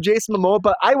love me some Jason Momoa,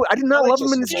 but I did not I like love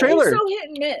him in Jason this Momoa. trailer. He's so hit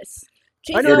and miss. I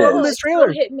Jason didn't love him in Momoa this is trailer.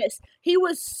 so hit and miss. He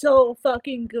was so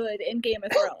fucking good in Game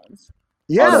of Thrones.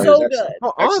 Yeah. Oh, no, So he's excellent. good.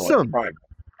 Oh, Excellent. awesome. Prime.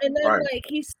 And then Right. like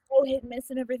he's so hit and miss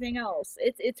and everything else.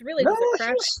 It's really No, just a he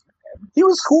crash. he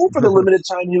was cool for the limited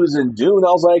time he was in Dune.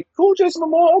 I was like, cool, Jason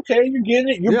Momoa. Okay, you're getting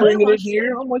it. You're Yeah. bringing I it watched here.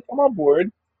 Dune. I'm like, I'm on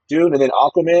board. Dune, and then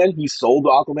Aquaman. He sold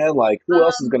Aquaman. Like, who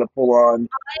else is gonna pull on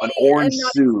an I orange am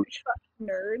not suit? a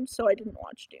nerd, so I didn't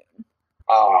watch Dune.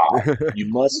 You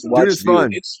must Dune watch is Dune.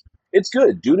 fun. It's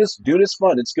good. Dune is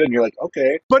fun. It's good. And you're like,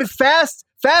 okay. But Fast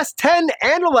 10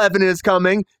 and 11 is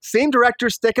coming. Same director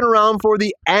sticking around for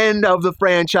the end of the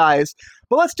franchise.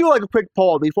 But let's do like a quick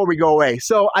poll before we go away.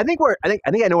 So I think I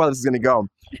know how this is going to go.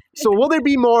 So will there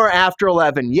be more after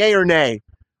 11? Yay or nay?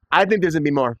 I think there's going to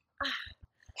be more.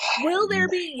 Will there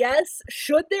be? Yes.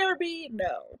 Should there be?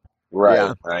 No. Right.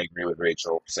 Yeah. I agree with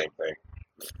Rachel. Same thing.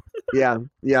 Yeah.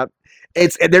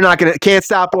 They're not going to, can't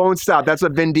stop, won't stop. That's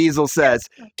what Vin Diesel says.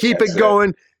 Keep That's it it.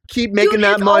 going. Keep making Dude,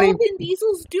 that it's money. all Vin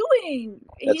Diesel's doing.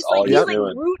 That's He's all like he's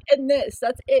doing. Groot in this.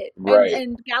 That's it. Right.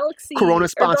 And Galaxy Corona or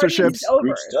Guardians sponsorships. is over.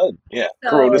 Groot's done. Yeah. So-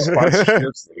 Corona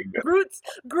sponsorships. There you go.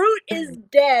 Groot is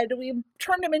dead. We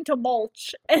turned him into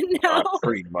mulch, and now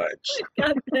Pretty much.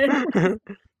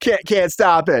 Can't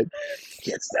stop it.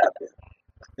 Can't stop it.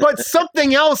 But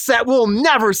something else that will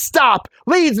never stop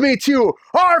leads me to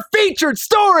our featured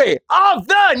story of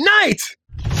the night.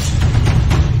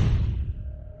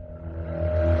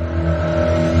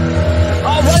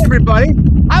 All right, everybody.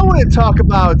 I want to talk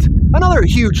about another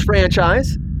huge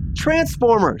franchise,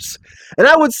 Transformers. And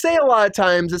I would say a lot of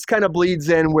times this kind of bleeds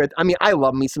in with, I mean, I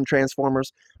love me some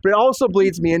Transformers, but it also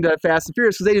bleeds me into Fast and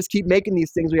Furious because they just keep making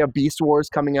these things. We have Beast Wars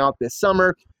coming out this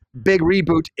summer, big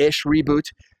reboot-ish reboot.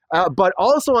 But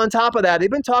also on top of that, they've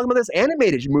been talking about this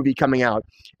animated movie coming out.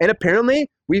 And apparently,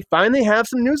 we finally have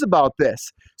some news about this.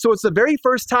 So it's the very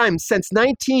first time since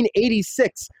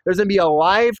 1986 there's going to be a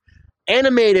live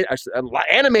animated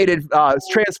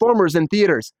Transformers in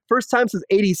theaters. First time since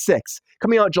 86.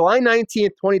 Coming out July 19th,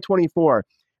 2024.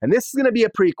 And this is going to be a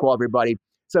prequel, everybody.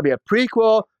 It's going to be a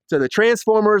prequel to the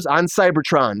Transformers on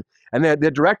Cybertron. And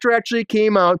the director actually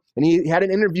came out and he had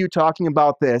an interview talking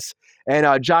about this. And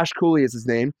Josh Cooley is his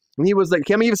name. And he was like,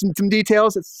 can I give you some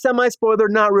details? It's semi-spoiler,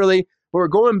 not really. But we're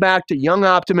going back to young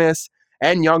Optimus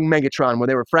and young Megatron when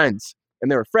they were friends. And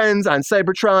they were friends on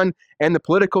Cybertron and the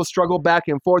political struggle back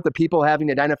and forth of people having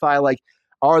to identify, like,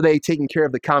 are they taking care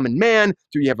of the common man?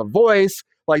 Do you have a voice?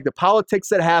 Like the politics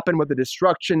that happened with the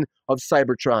destruction of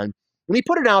Cybertron. And he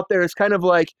put it out there as kind of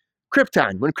like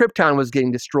Krypton, when Krypton was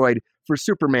getting destroyed for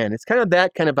Superman. It's kind of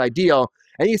that kind of ideal.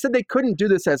 And he said they couldn't do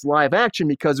this as live action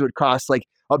because it would cost like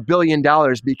 $1 billion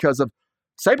because of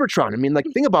Cybertron. I mean, like,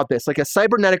 think about this, like a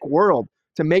cybernetic world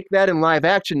to make that in live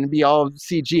action and be all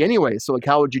CG anyway. So like,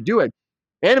 how would you do it?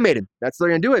 Animated. That's how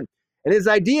they're going to do it. And his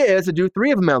idea is to do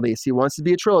 3 of them at least. He wants to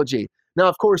be a trilogy. Now,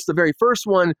 of course, the very first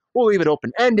one, we'll leave it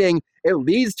open-ending. It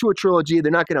leads to a trilogy.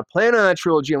 They're not going to plan on a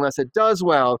trilogy unless it does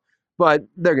well. but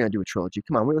they're gonna do a trilogy.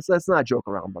 Come on, let's not joke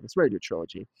around about this. We're gonna do a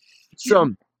trilogy.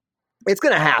 So it's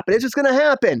gonna happen. It's just gonna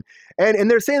happen. And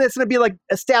they're saying that's gonna be like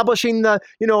establishing the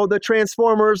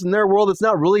Transformers and their world. It's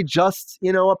not really just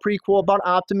a prequel about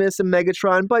Optimus and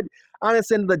Megatron, but on the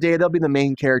end of the day, they'll be the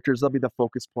main characters. They'll be the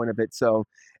focus point of it. So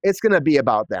it's gonna be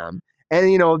about them.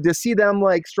 And to see them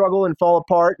like struggle and fall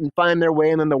apart and find their way,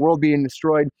 and then the world being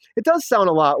destroyed, it does sound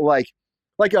a lot like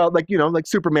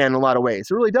Superman in a lot of ways.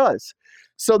 It really does.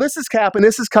 So this is happening.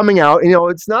 This is coming out.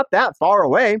 It's not that far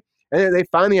away, and they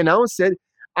finally announced it.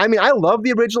 I mean, I love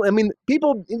the original. I mean,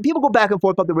 people go back and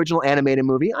forth about the original animated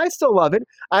movie. I still love it.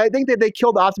 I think that they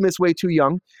killed Optimus way too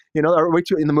young, or way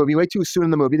too soon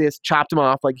in the movie. They just chopped him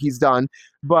off like he's done.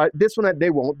 But this one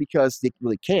they won't, because they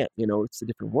really can't. It's a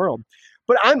different world.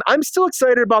 But I'm still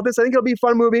excited about this. I think it'll be a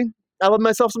fun movie. I love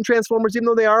myself some Transformers, even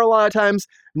though they are a lot of times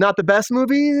not the best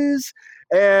movies,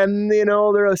 and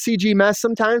they're a CG mess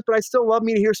sometimes. But I still love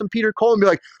me to hear some Peter Cole and be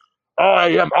like, I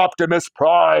am Optimus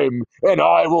Prime, and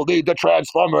I will lead the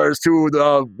Transformers to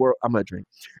the world. I'm gonna drink.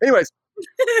 Anyways,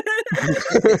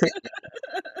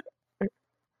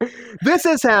 this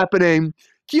is happening.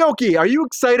 Keoki, are you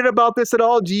excited about this at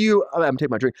all? I'm taking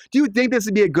my drink. Do you think this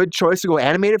would be a good choice to go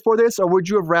animated for this, or would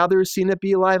you have rather seen it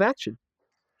be live action?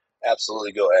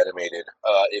 Absolutely go animated.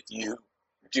 If you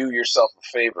do yourself a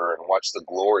favor and watch the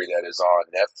glory that is on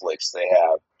Netflix, they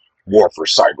have War for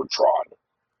Cybertron,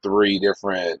 3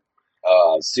 different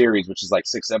series, which is like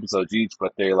 6 episodes each,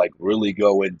 but they like really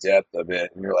go in depth of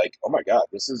it, and you're like, oh my god,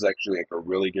 this is actually like a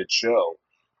really good show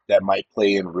that might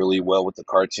play in really well with the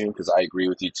cartoon. Because I agree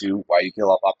with you too. Why you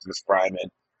kill off Optimus Prime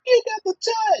and you got the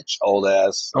touch, old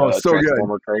ass so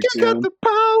Transformer good. cartoon. You got the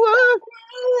power.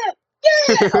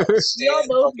 Yeah, Y'all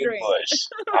both fucking drink. Bush.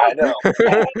 I know.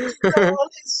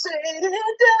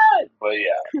 But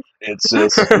yeah, it's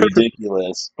just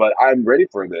ridiculous. But I'm ready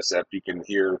for this. If you can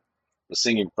hear the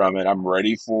singing from it, I'm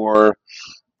ready for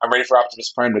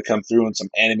Optimus Prime to come through in some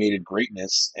animated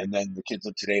greatness, and then the kids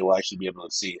of today will actually be able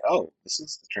to see, oh, this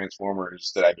is the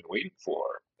Transformers that I've been waiting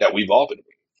for, that we've all been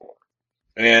waiting for.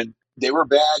 And they were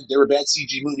bad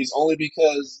CG movies only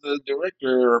because the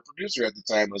director or producer at the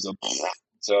time was a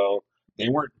so they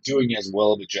weren't doing as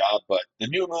well of a job. But the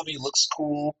new movie looks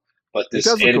cool, but this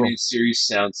animated series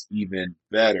sounds even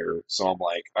better. So I'm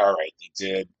like, all right,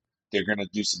 they're gonna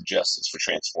do some justice for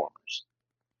Transformers.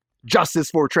 Justice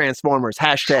for Transformers.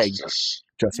 Hashtag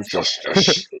Justice for.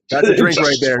 Justice. That's a drink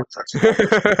right there.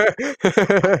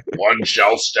 One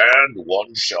shall stand,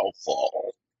 one shall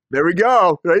fall. There we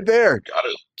go. Right there. Got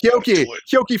it.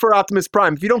 Keoki for Optimus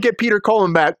Prime. If you don't get Peter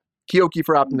Coleman back, Keoki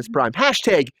for Optimus Prime.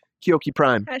 Hashtag Keoki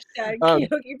Prime. Hashtag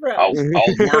Keoki Prime. I'll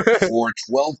work for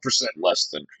 12% less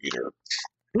than Peter.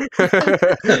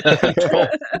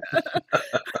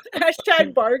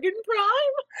 Hashtag bargain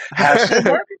prime. Hashtag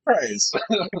bargain price.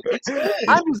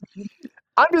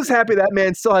 I'm just happy that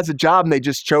man still has a job and they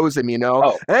just chose him,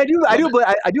 Oh, and I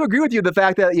do agree with you, the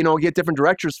fact that get different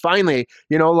directors finally,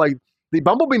 like the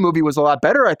Bumblebee movie was a lot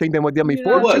better, I think, than what done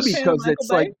before, too, because it's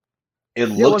like it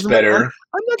looks better.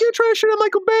 I'm not gonna try to shit on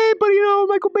Michael Bay, but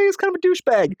Michael Bay is kind of a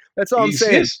douchebag. That's all I'm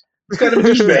saying. He's kind of a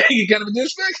douchebag. He's kind of a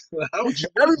douchebag.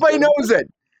 Everybody knows it.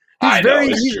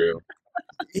 True.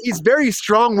 He's very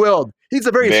strong-willed. He's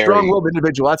a very strong-willed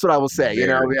individual. That's what I will say.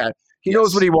 Yeah. He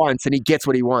knows what he wants, and he gets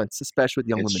what he wants, especially with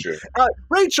young women. True.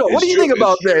 Rachel, what do you think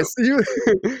about this?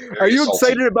 Are you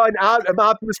excited about an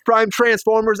Optimus Prime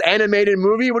Transformers animated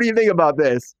movie? What do you think about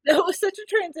this? That was such a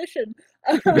transition.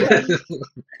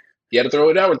 You had to throw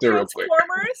it out there real quick.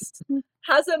 Transformers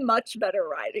has a much better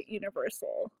ride at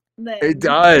Universal than it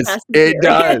does. It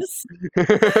does.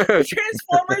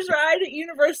 Transformers ride at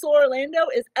Universal Orlando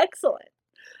is excellent.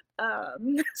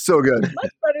 So good.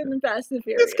 Much better than Fast and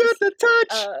Furious. It's got the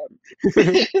touch.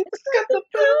 It's got the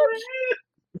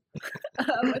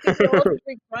I think they all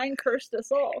think Brian cursed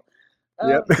us all.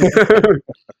 Yep.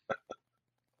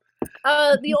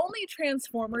 The only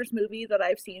Transformers movie that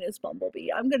I've seen is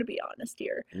Bumblebee. I'm going to be honest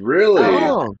here. Really?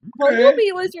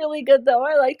 Bumblebee was really good, though.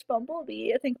 I liked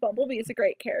Bumblebee. I think Bumblebee is a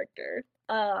great character.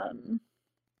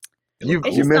 You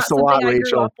missed a lot,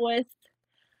 Rachel.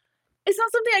 It's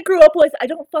not something I grew up with. I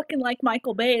don't fucking like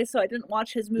Michael Bay, so I didn't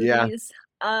watch his movies.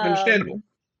 Understandable.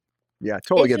 Yeah,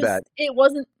 totally get that. It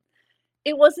wasn't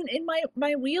in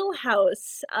my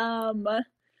wheelhouse.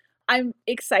 I'm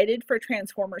excited for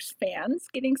Transformers fans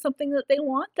getting something that they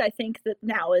want. I think that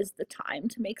now is the time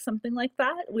to make something like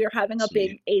that. We're having a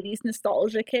big 80s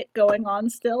nostalgia hit going on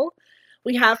still.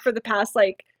 We have for the past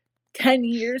 10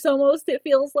 years almost, it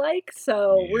feels like.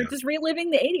 So we're just reliving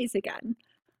the 80s again.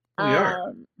 We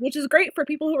are. Which is great for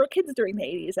people who were kids during the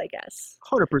 80s, I guess.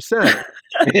 100%.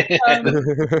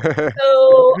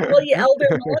 So, well, you elder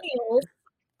millennials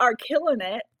are killing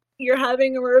it. You're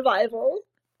having a revival.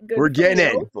 Good We're for getting you.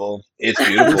 it. Beautiful. It's We're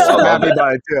beautiful. so I love happy it.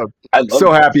 about it too. I love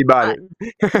So it. happy about it.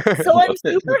 So I'm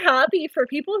super happy for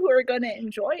people who are going to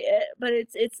enjoy it, but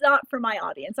it's not for my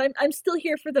audience. I'm still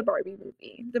here for the Barbie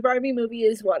movie. The Barbie movie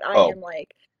is what I am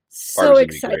like so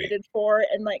Barbie's gonna be great. excited for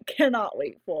and like cannot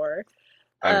wait for.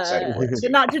 I'm excited for it too.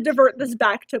 Not to divert this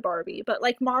back to Barbie, but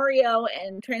like Mario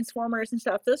and Transformers and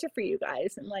stuff, those are for you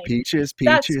guys. And like Peaches,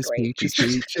 that's peaches, great. peaches,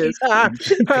 Peaches, peaches.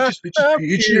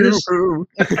 peaches.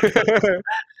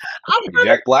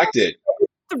 Jack Black did.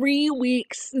 3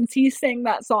 weeks since he sang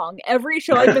that song. Every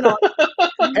show I've been on.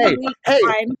 Hey,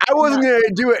 I wasn't going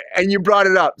to do it, and you brought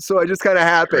it up, so it just kind of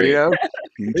happened, you know?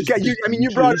 You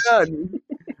brought it on.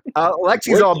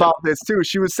 Lexi's all about this, too.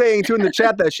 She was saying, too, in the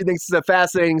chat that she thinks it's a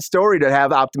fascinating story to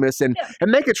have Optimus and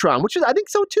Megatron, which is, I think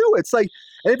so, too. It's like,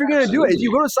 and if you're going to do it, if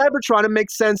you go to Cybertron, it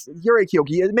makes sense. You're right,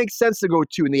 Keoki. It makes sense to go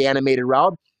to in the animated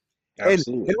route. And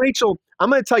Rachel, I'm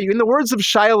going to tell you, in the words of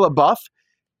Shia LaBeouf,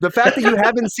 the fact that you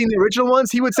haven't seen the original ones,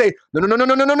 he would say, no. Dude,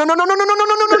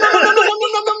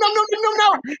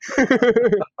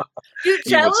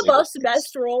 Shia LaBeouf's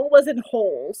best role was in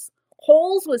Holes.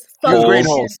 Holes was fucking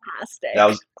fantastic.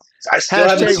 I still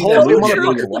haven't seen that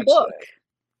movie. The book.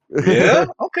 Yeah?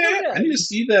 Okay. I need to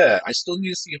see that. I still need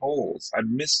to see Holes. I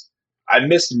missed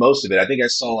most of it. I think I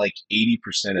saw like 80%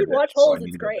 of it. Watch Holes,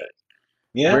 it's great.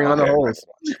 Yeah. Bring on the Holes.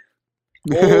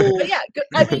 But yeah, good,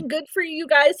 I mean, good for you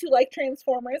guys who like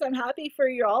Transformers. I'm happy for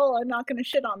you all. I'm not going to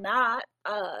shit on that.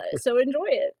 So enjoy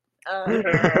it.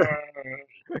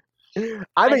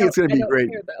 I think it's going to be great.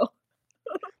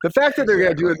 The fact that they're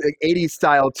going to do it like 80s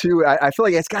style too, I feel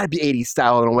like it's got to be 80s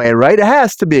style in a way, right? It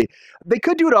has to be. They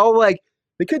could do it all like,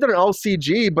 they could do it all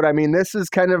CG, but I mean, this is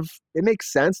kind of, it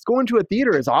makes sense. Going to a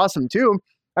theater is awesome too.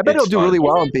 I bet it'll do really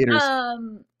well in theaters.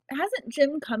 Hasn't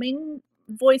Jim Cummings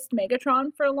voiced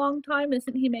Megatron for a long time?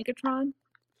 Isn't he Megatron?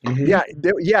 Mm-hmm.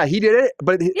 Yeah, he did it,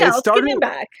 but it started. Let's give him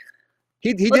back.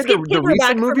 He did the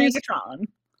recent movies.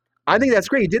 I think that's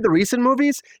great. He did the recent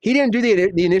movies. He didn't do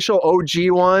the initial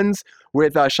OG ones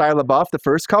with Shia LaBeouf, the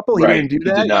first couple. He didn't do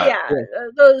that. He did not.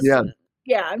 Those.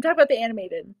 Yeah, I'm talking about the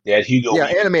animated. Yeah, Hugo. Yeah,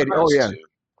 animated. Oh yeah. Too.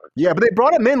 Yeah, but they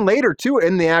brought him in later too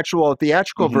in the actual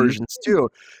theatrical versions too.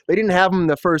 They didn't have him in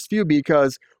the first few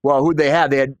because, well, who'd they have?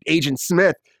 They had Agent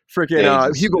Smith,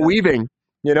 freaking Hugo Weaving.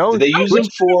 You know, did they use him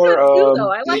for?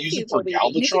 I like use him for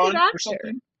Galvatron or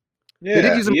something. Yeah, they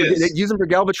did use him. They used him for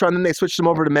Galvatron, then they switched him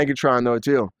over to Megatron though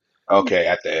too. Okay,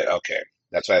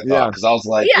 that's what I thought because I was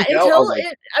like,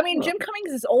 I mean, Jim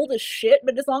Cummings is old as shit,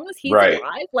 but as long as he's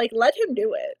alive, like let him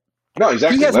do it. No,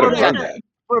 exactly. He has let him run that.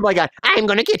 More of like I'm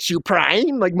gonna get you,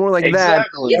 Prime. Like more like that.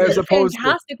 He's a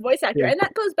fantastic voice actor, and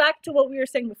that goes back to what we were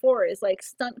saying before. Is like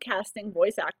stunt casting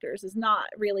voice actors is not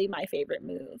really my favorite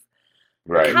move.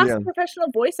 Right. Cast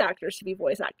professional voice actors to be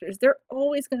voice actors. They're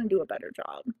always going to do a better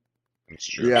job. It's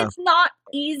true. Yeah. It's not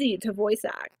easy to voice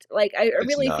act. Like I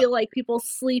really feel like people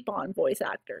sleep on voice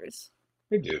actors.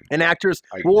 They do. And actors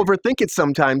will overthink it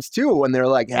sometimes too when they're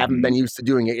like haven't been used to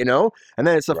doing it, you know? And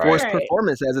then it's a forced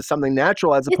performance as it's something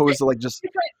natural as opposed to like just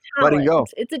letting go.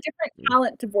 It's a different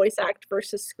talent to voice act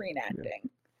versus screen acting.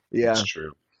 Yeah. That's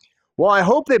true. Well, I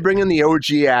hope they bring in the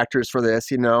OG actors for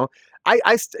this, you know.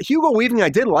 Hugo Weaving I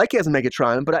did like as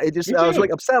Megatron, but I was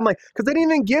like upset. I'm like, because they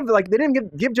didn't even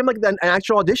give Jim like an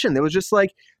actual audition. It was just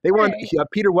like they wanted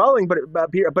Peter Welling, but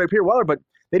Peter Weller, but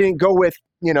they didn't go with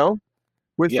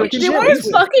freaking Jim. They wanted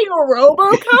fucking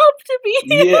RoboCop to be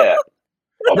Peter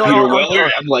Weller.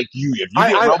 I'm like you. If you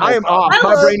I am off.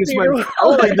 My brain is like I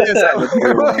went like this. I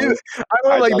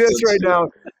went like this right now.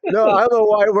 No, I don't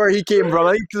know where he came from.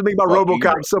 I think because about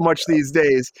RoboCop so much these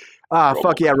days.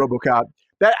 Fuck yeah, RoboCop.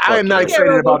 I am not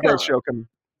excited about that show coming.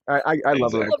 I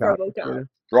love RoboCop.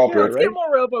 Let's get more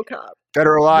RoboCop. Dead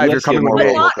or Alive, you're coming with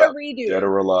me. Not a redo. Dead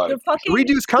or Alive. The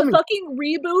redo's coming. The fucking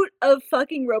reboot of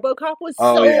fucking RoboCop was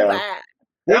so bad.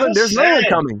 There's no one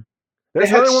coming. There's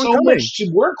another one coming. Much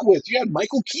to work with. You had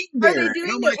Michael Keaton there. Are they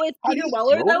doing it with Peter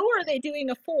Weller though, or are they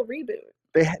doing a full reboot?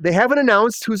 They haven't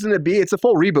announced who's going to be. It's a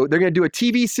full reboot. They're going to do a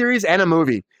TV series and a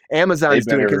movie. Amazon's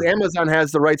doing it because Amazon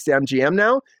has the rights to MGM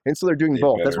now, and so they're doing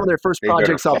both. That's one of their first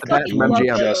projects off the bat from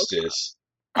MGM. Justice.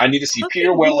 I need to see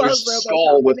Peter Weller's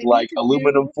skull with like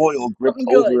aluminum foil gripped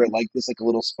over it like this, like a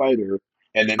little spider.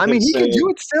 And then he can do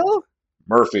it still.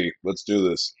 Murphy, let's do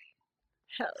this.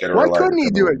 Why couldn't he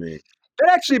do it?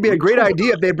 That'd actually be a great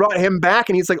idea if they brought him back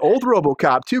and he's like old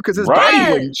RoboCop too, because his Right.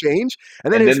 body wouldn't change,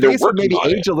 and then And his then they're face would maybe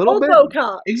working on age a little bit.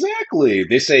 RoboCop. Exactly.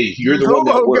 They say you're the one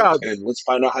that RoboCop. worked, and let's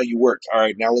find out how you worked. All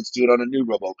right, now let's do it on a new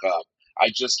RoboCop. I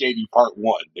just gave you part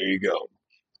 1. There you go.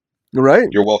 Right.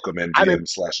 You're welcome, I mean-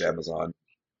 MGM/Amazon.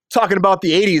 Talking about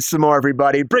the 80s some more,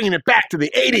 everybody. Bringing it back to the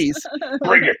 80s.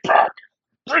 Bring it back.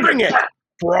 Bring it back.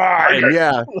 Prime,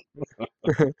 yeah.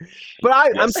 But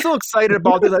I'm Yes. still excited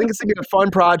about this. I think it's gonna be a fun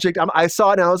project. I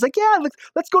saw it and I was like, yeah,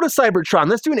 let's go to Cybertron.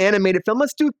 Let's do an animated film.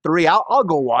 Let's do 3. I'll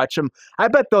go watch them. I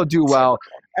bet they'll do well.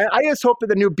 And I just hope that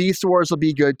the new Beast Wars will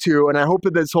be good too. And I hope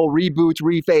that this whole reboot,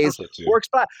 rephase works.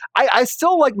 But I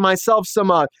still like myself some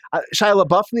Shia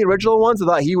LaBeouf from the original ones. I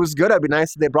thought he was good. It'd be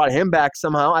nice if they brought him back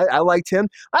somehow. I liked him.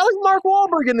 I like Mark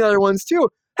Wahlberg in the other ones too.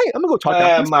 Hey, I'm gonna go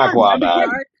talk to Mark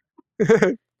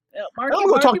Wahlberg. Mark I'm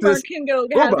gonna talk to this can go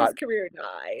have robot. his career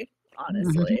die.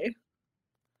 Honestly,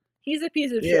 he's a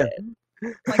piece of Yeah.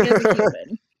 shit. Like as a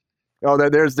human. Oh,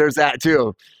 there's that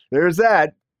too. There's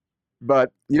that.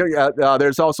 But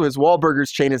there's also his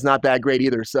Wahlburgers chain is not that great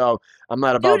either. So I'm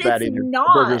not about Dude, that it's either. not.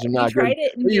 The burgers are not We tried good.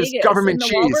 it in They use Vegas, government and the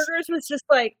cheese. Wahlburgers was just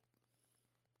like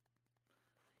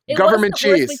it Government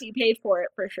wasn't worth cheese. what you paid for it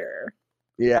for sure.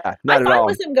 Yeah, not I at thought all.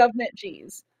 it was some government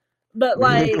cheese, but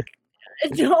like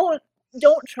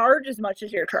don't charge as much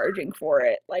as you're charging for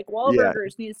it. Like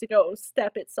Wahlburgers needs to go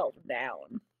step itself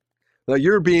down. Like,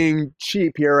 you're being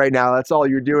cheap here right now. That's all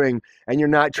you're doing, and you're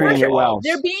not treating it well.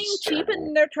 They're being cheap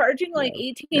and they're charging like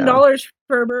Yeah. $18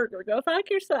 for a burger. Go fuck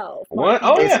yourself. What?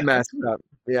 Mark. Oh, It's yeah. messed up.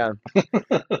 Yeah.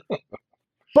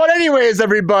 But anyways,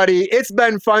 everybody, it's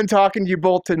been fun talking to you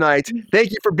both tonight.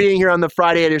 Thank you for being here on the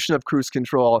Friday edition of Kruse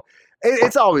Control.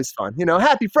 It's always fun.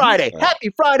 Happy Friday. Happy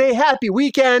Friday. Happy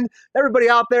weekend. Everybody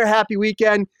out there, happy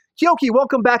weekend. Keoki,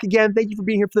 welcome back again. Thank you for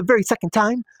being here for the very second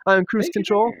time on Kruse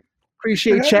Control.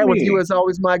 Appreciate chatting with you as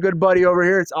always, my good buddy over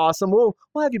here. It's awesome. We'll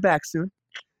have you back soon.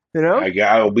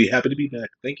 I'll be happy to be back.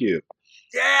 Thank you.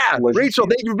 Yeah. Pleasure. Rachel,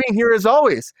 thank you for being here as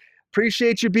always.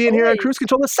 Appreciate you being here on Kruse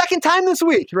Control the second time this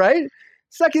week, right?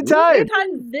 Second time. Second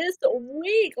time this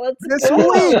week. Let's This go.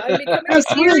 week. I'm becoming a This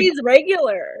week. series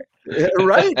regular.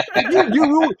 Right?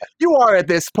 You are at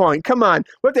this point. Come on.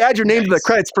 We have to add your name to the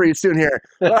credits pretty soon here.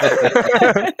 So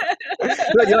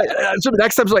the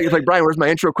next time's like, Brian, where's my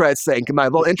intro credits thing? Come on,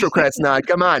 little intro credits now.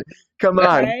 Come on.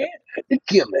 Right?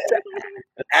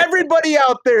 Everybody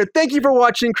out there, thank you for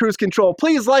watching Kruse Control.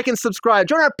 Please like and subscribe.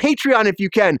 Join our Patreon if you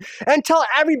can. And tell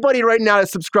everybody right now to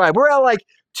subscribe. We're at like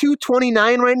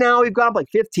 229 right now. We've got up like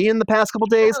 15 in the past couple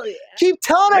days. Hell yeah. Keep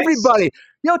telling everybody.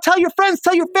 Tell your friends,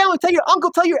 tell your family, tell your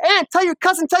uncle, tell your aunt, tell your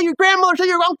cousin, tell your grandmother, tell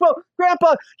your uncle,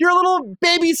 grandpa, your little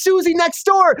baby Susie next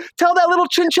door. Tell that little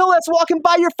chinchilla that's walking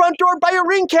by your front door by your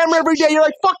Ring camera every day. You're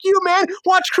like, fuck you, man.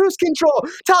 Watch Kruse Control.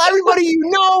 Tell everybody you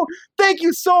know. Thank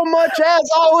you so much, as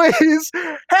always.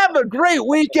 Have a great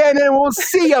weekend, and we'll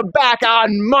see you back on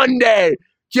Monday.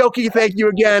 Keoki, thank you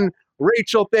again.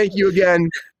 Rachel, thank you again.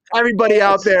 Everybody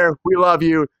out there, we love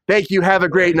you. Thank you. Have a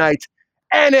great night.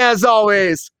 And as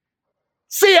always,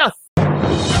 see ya.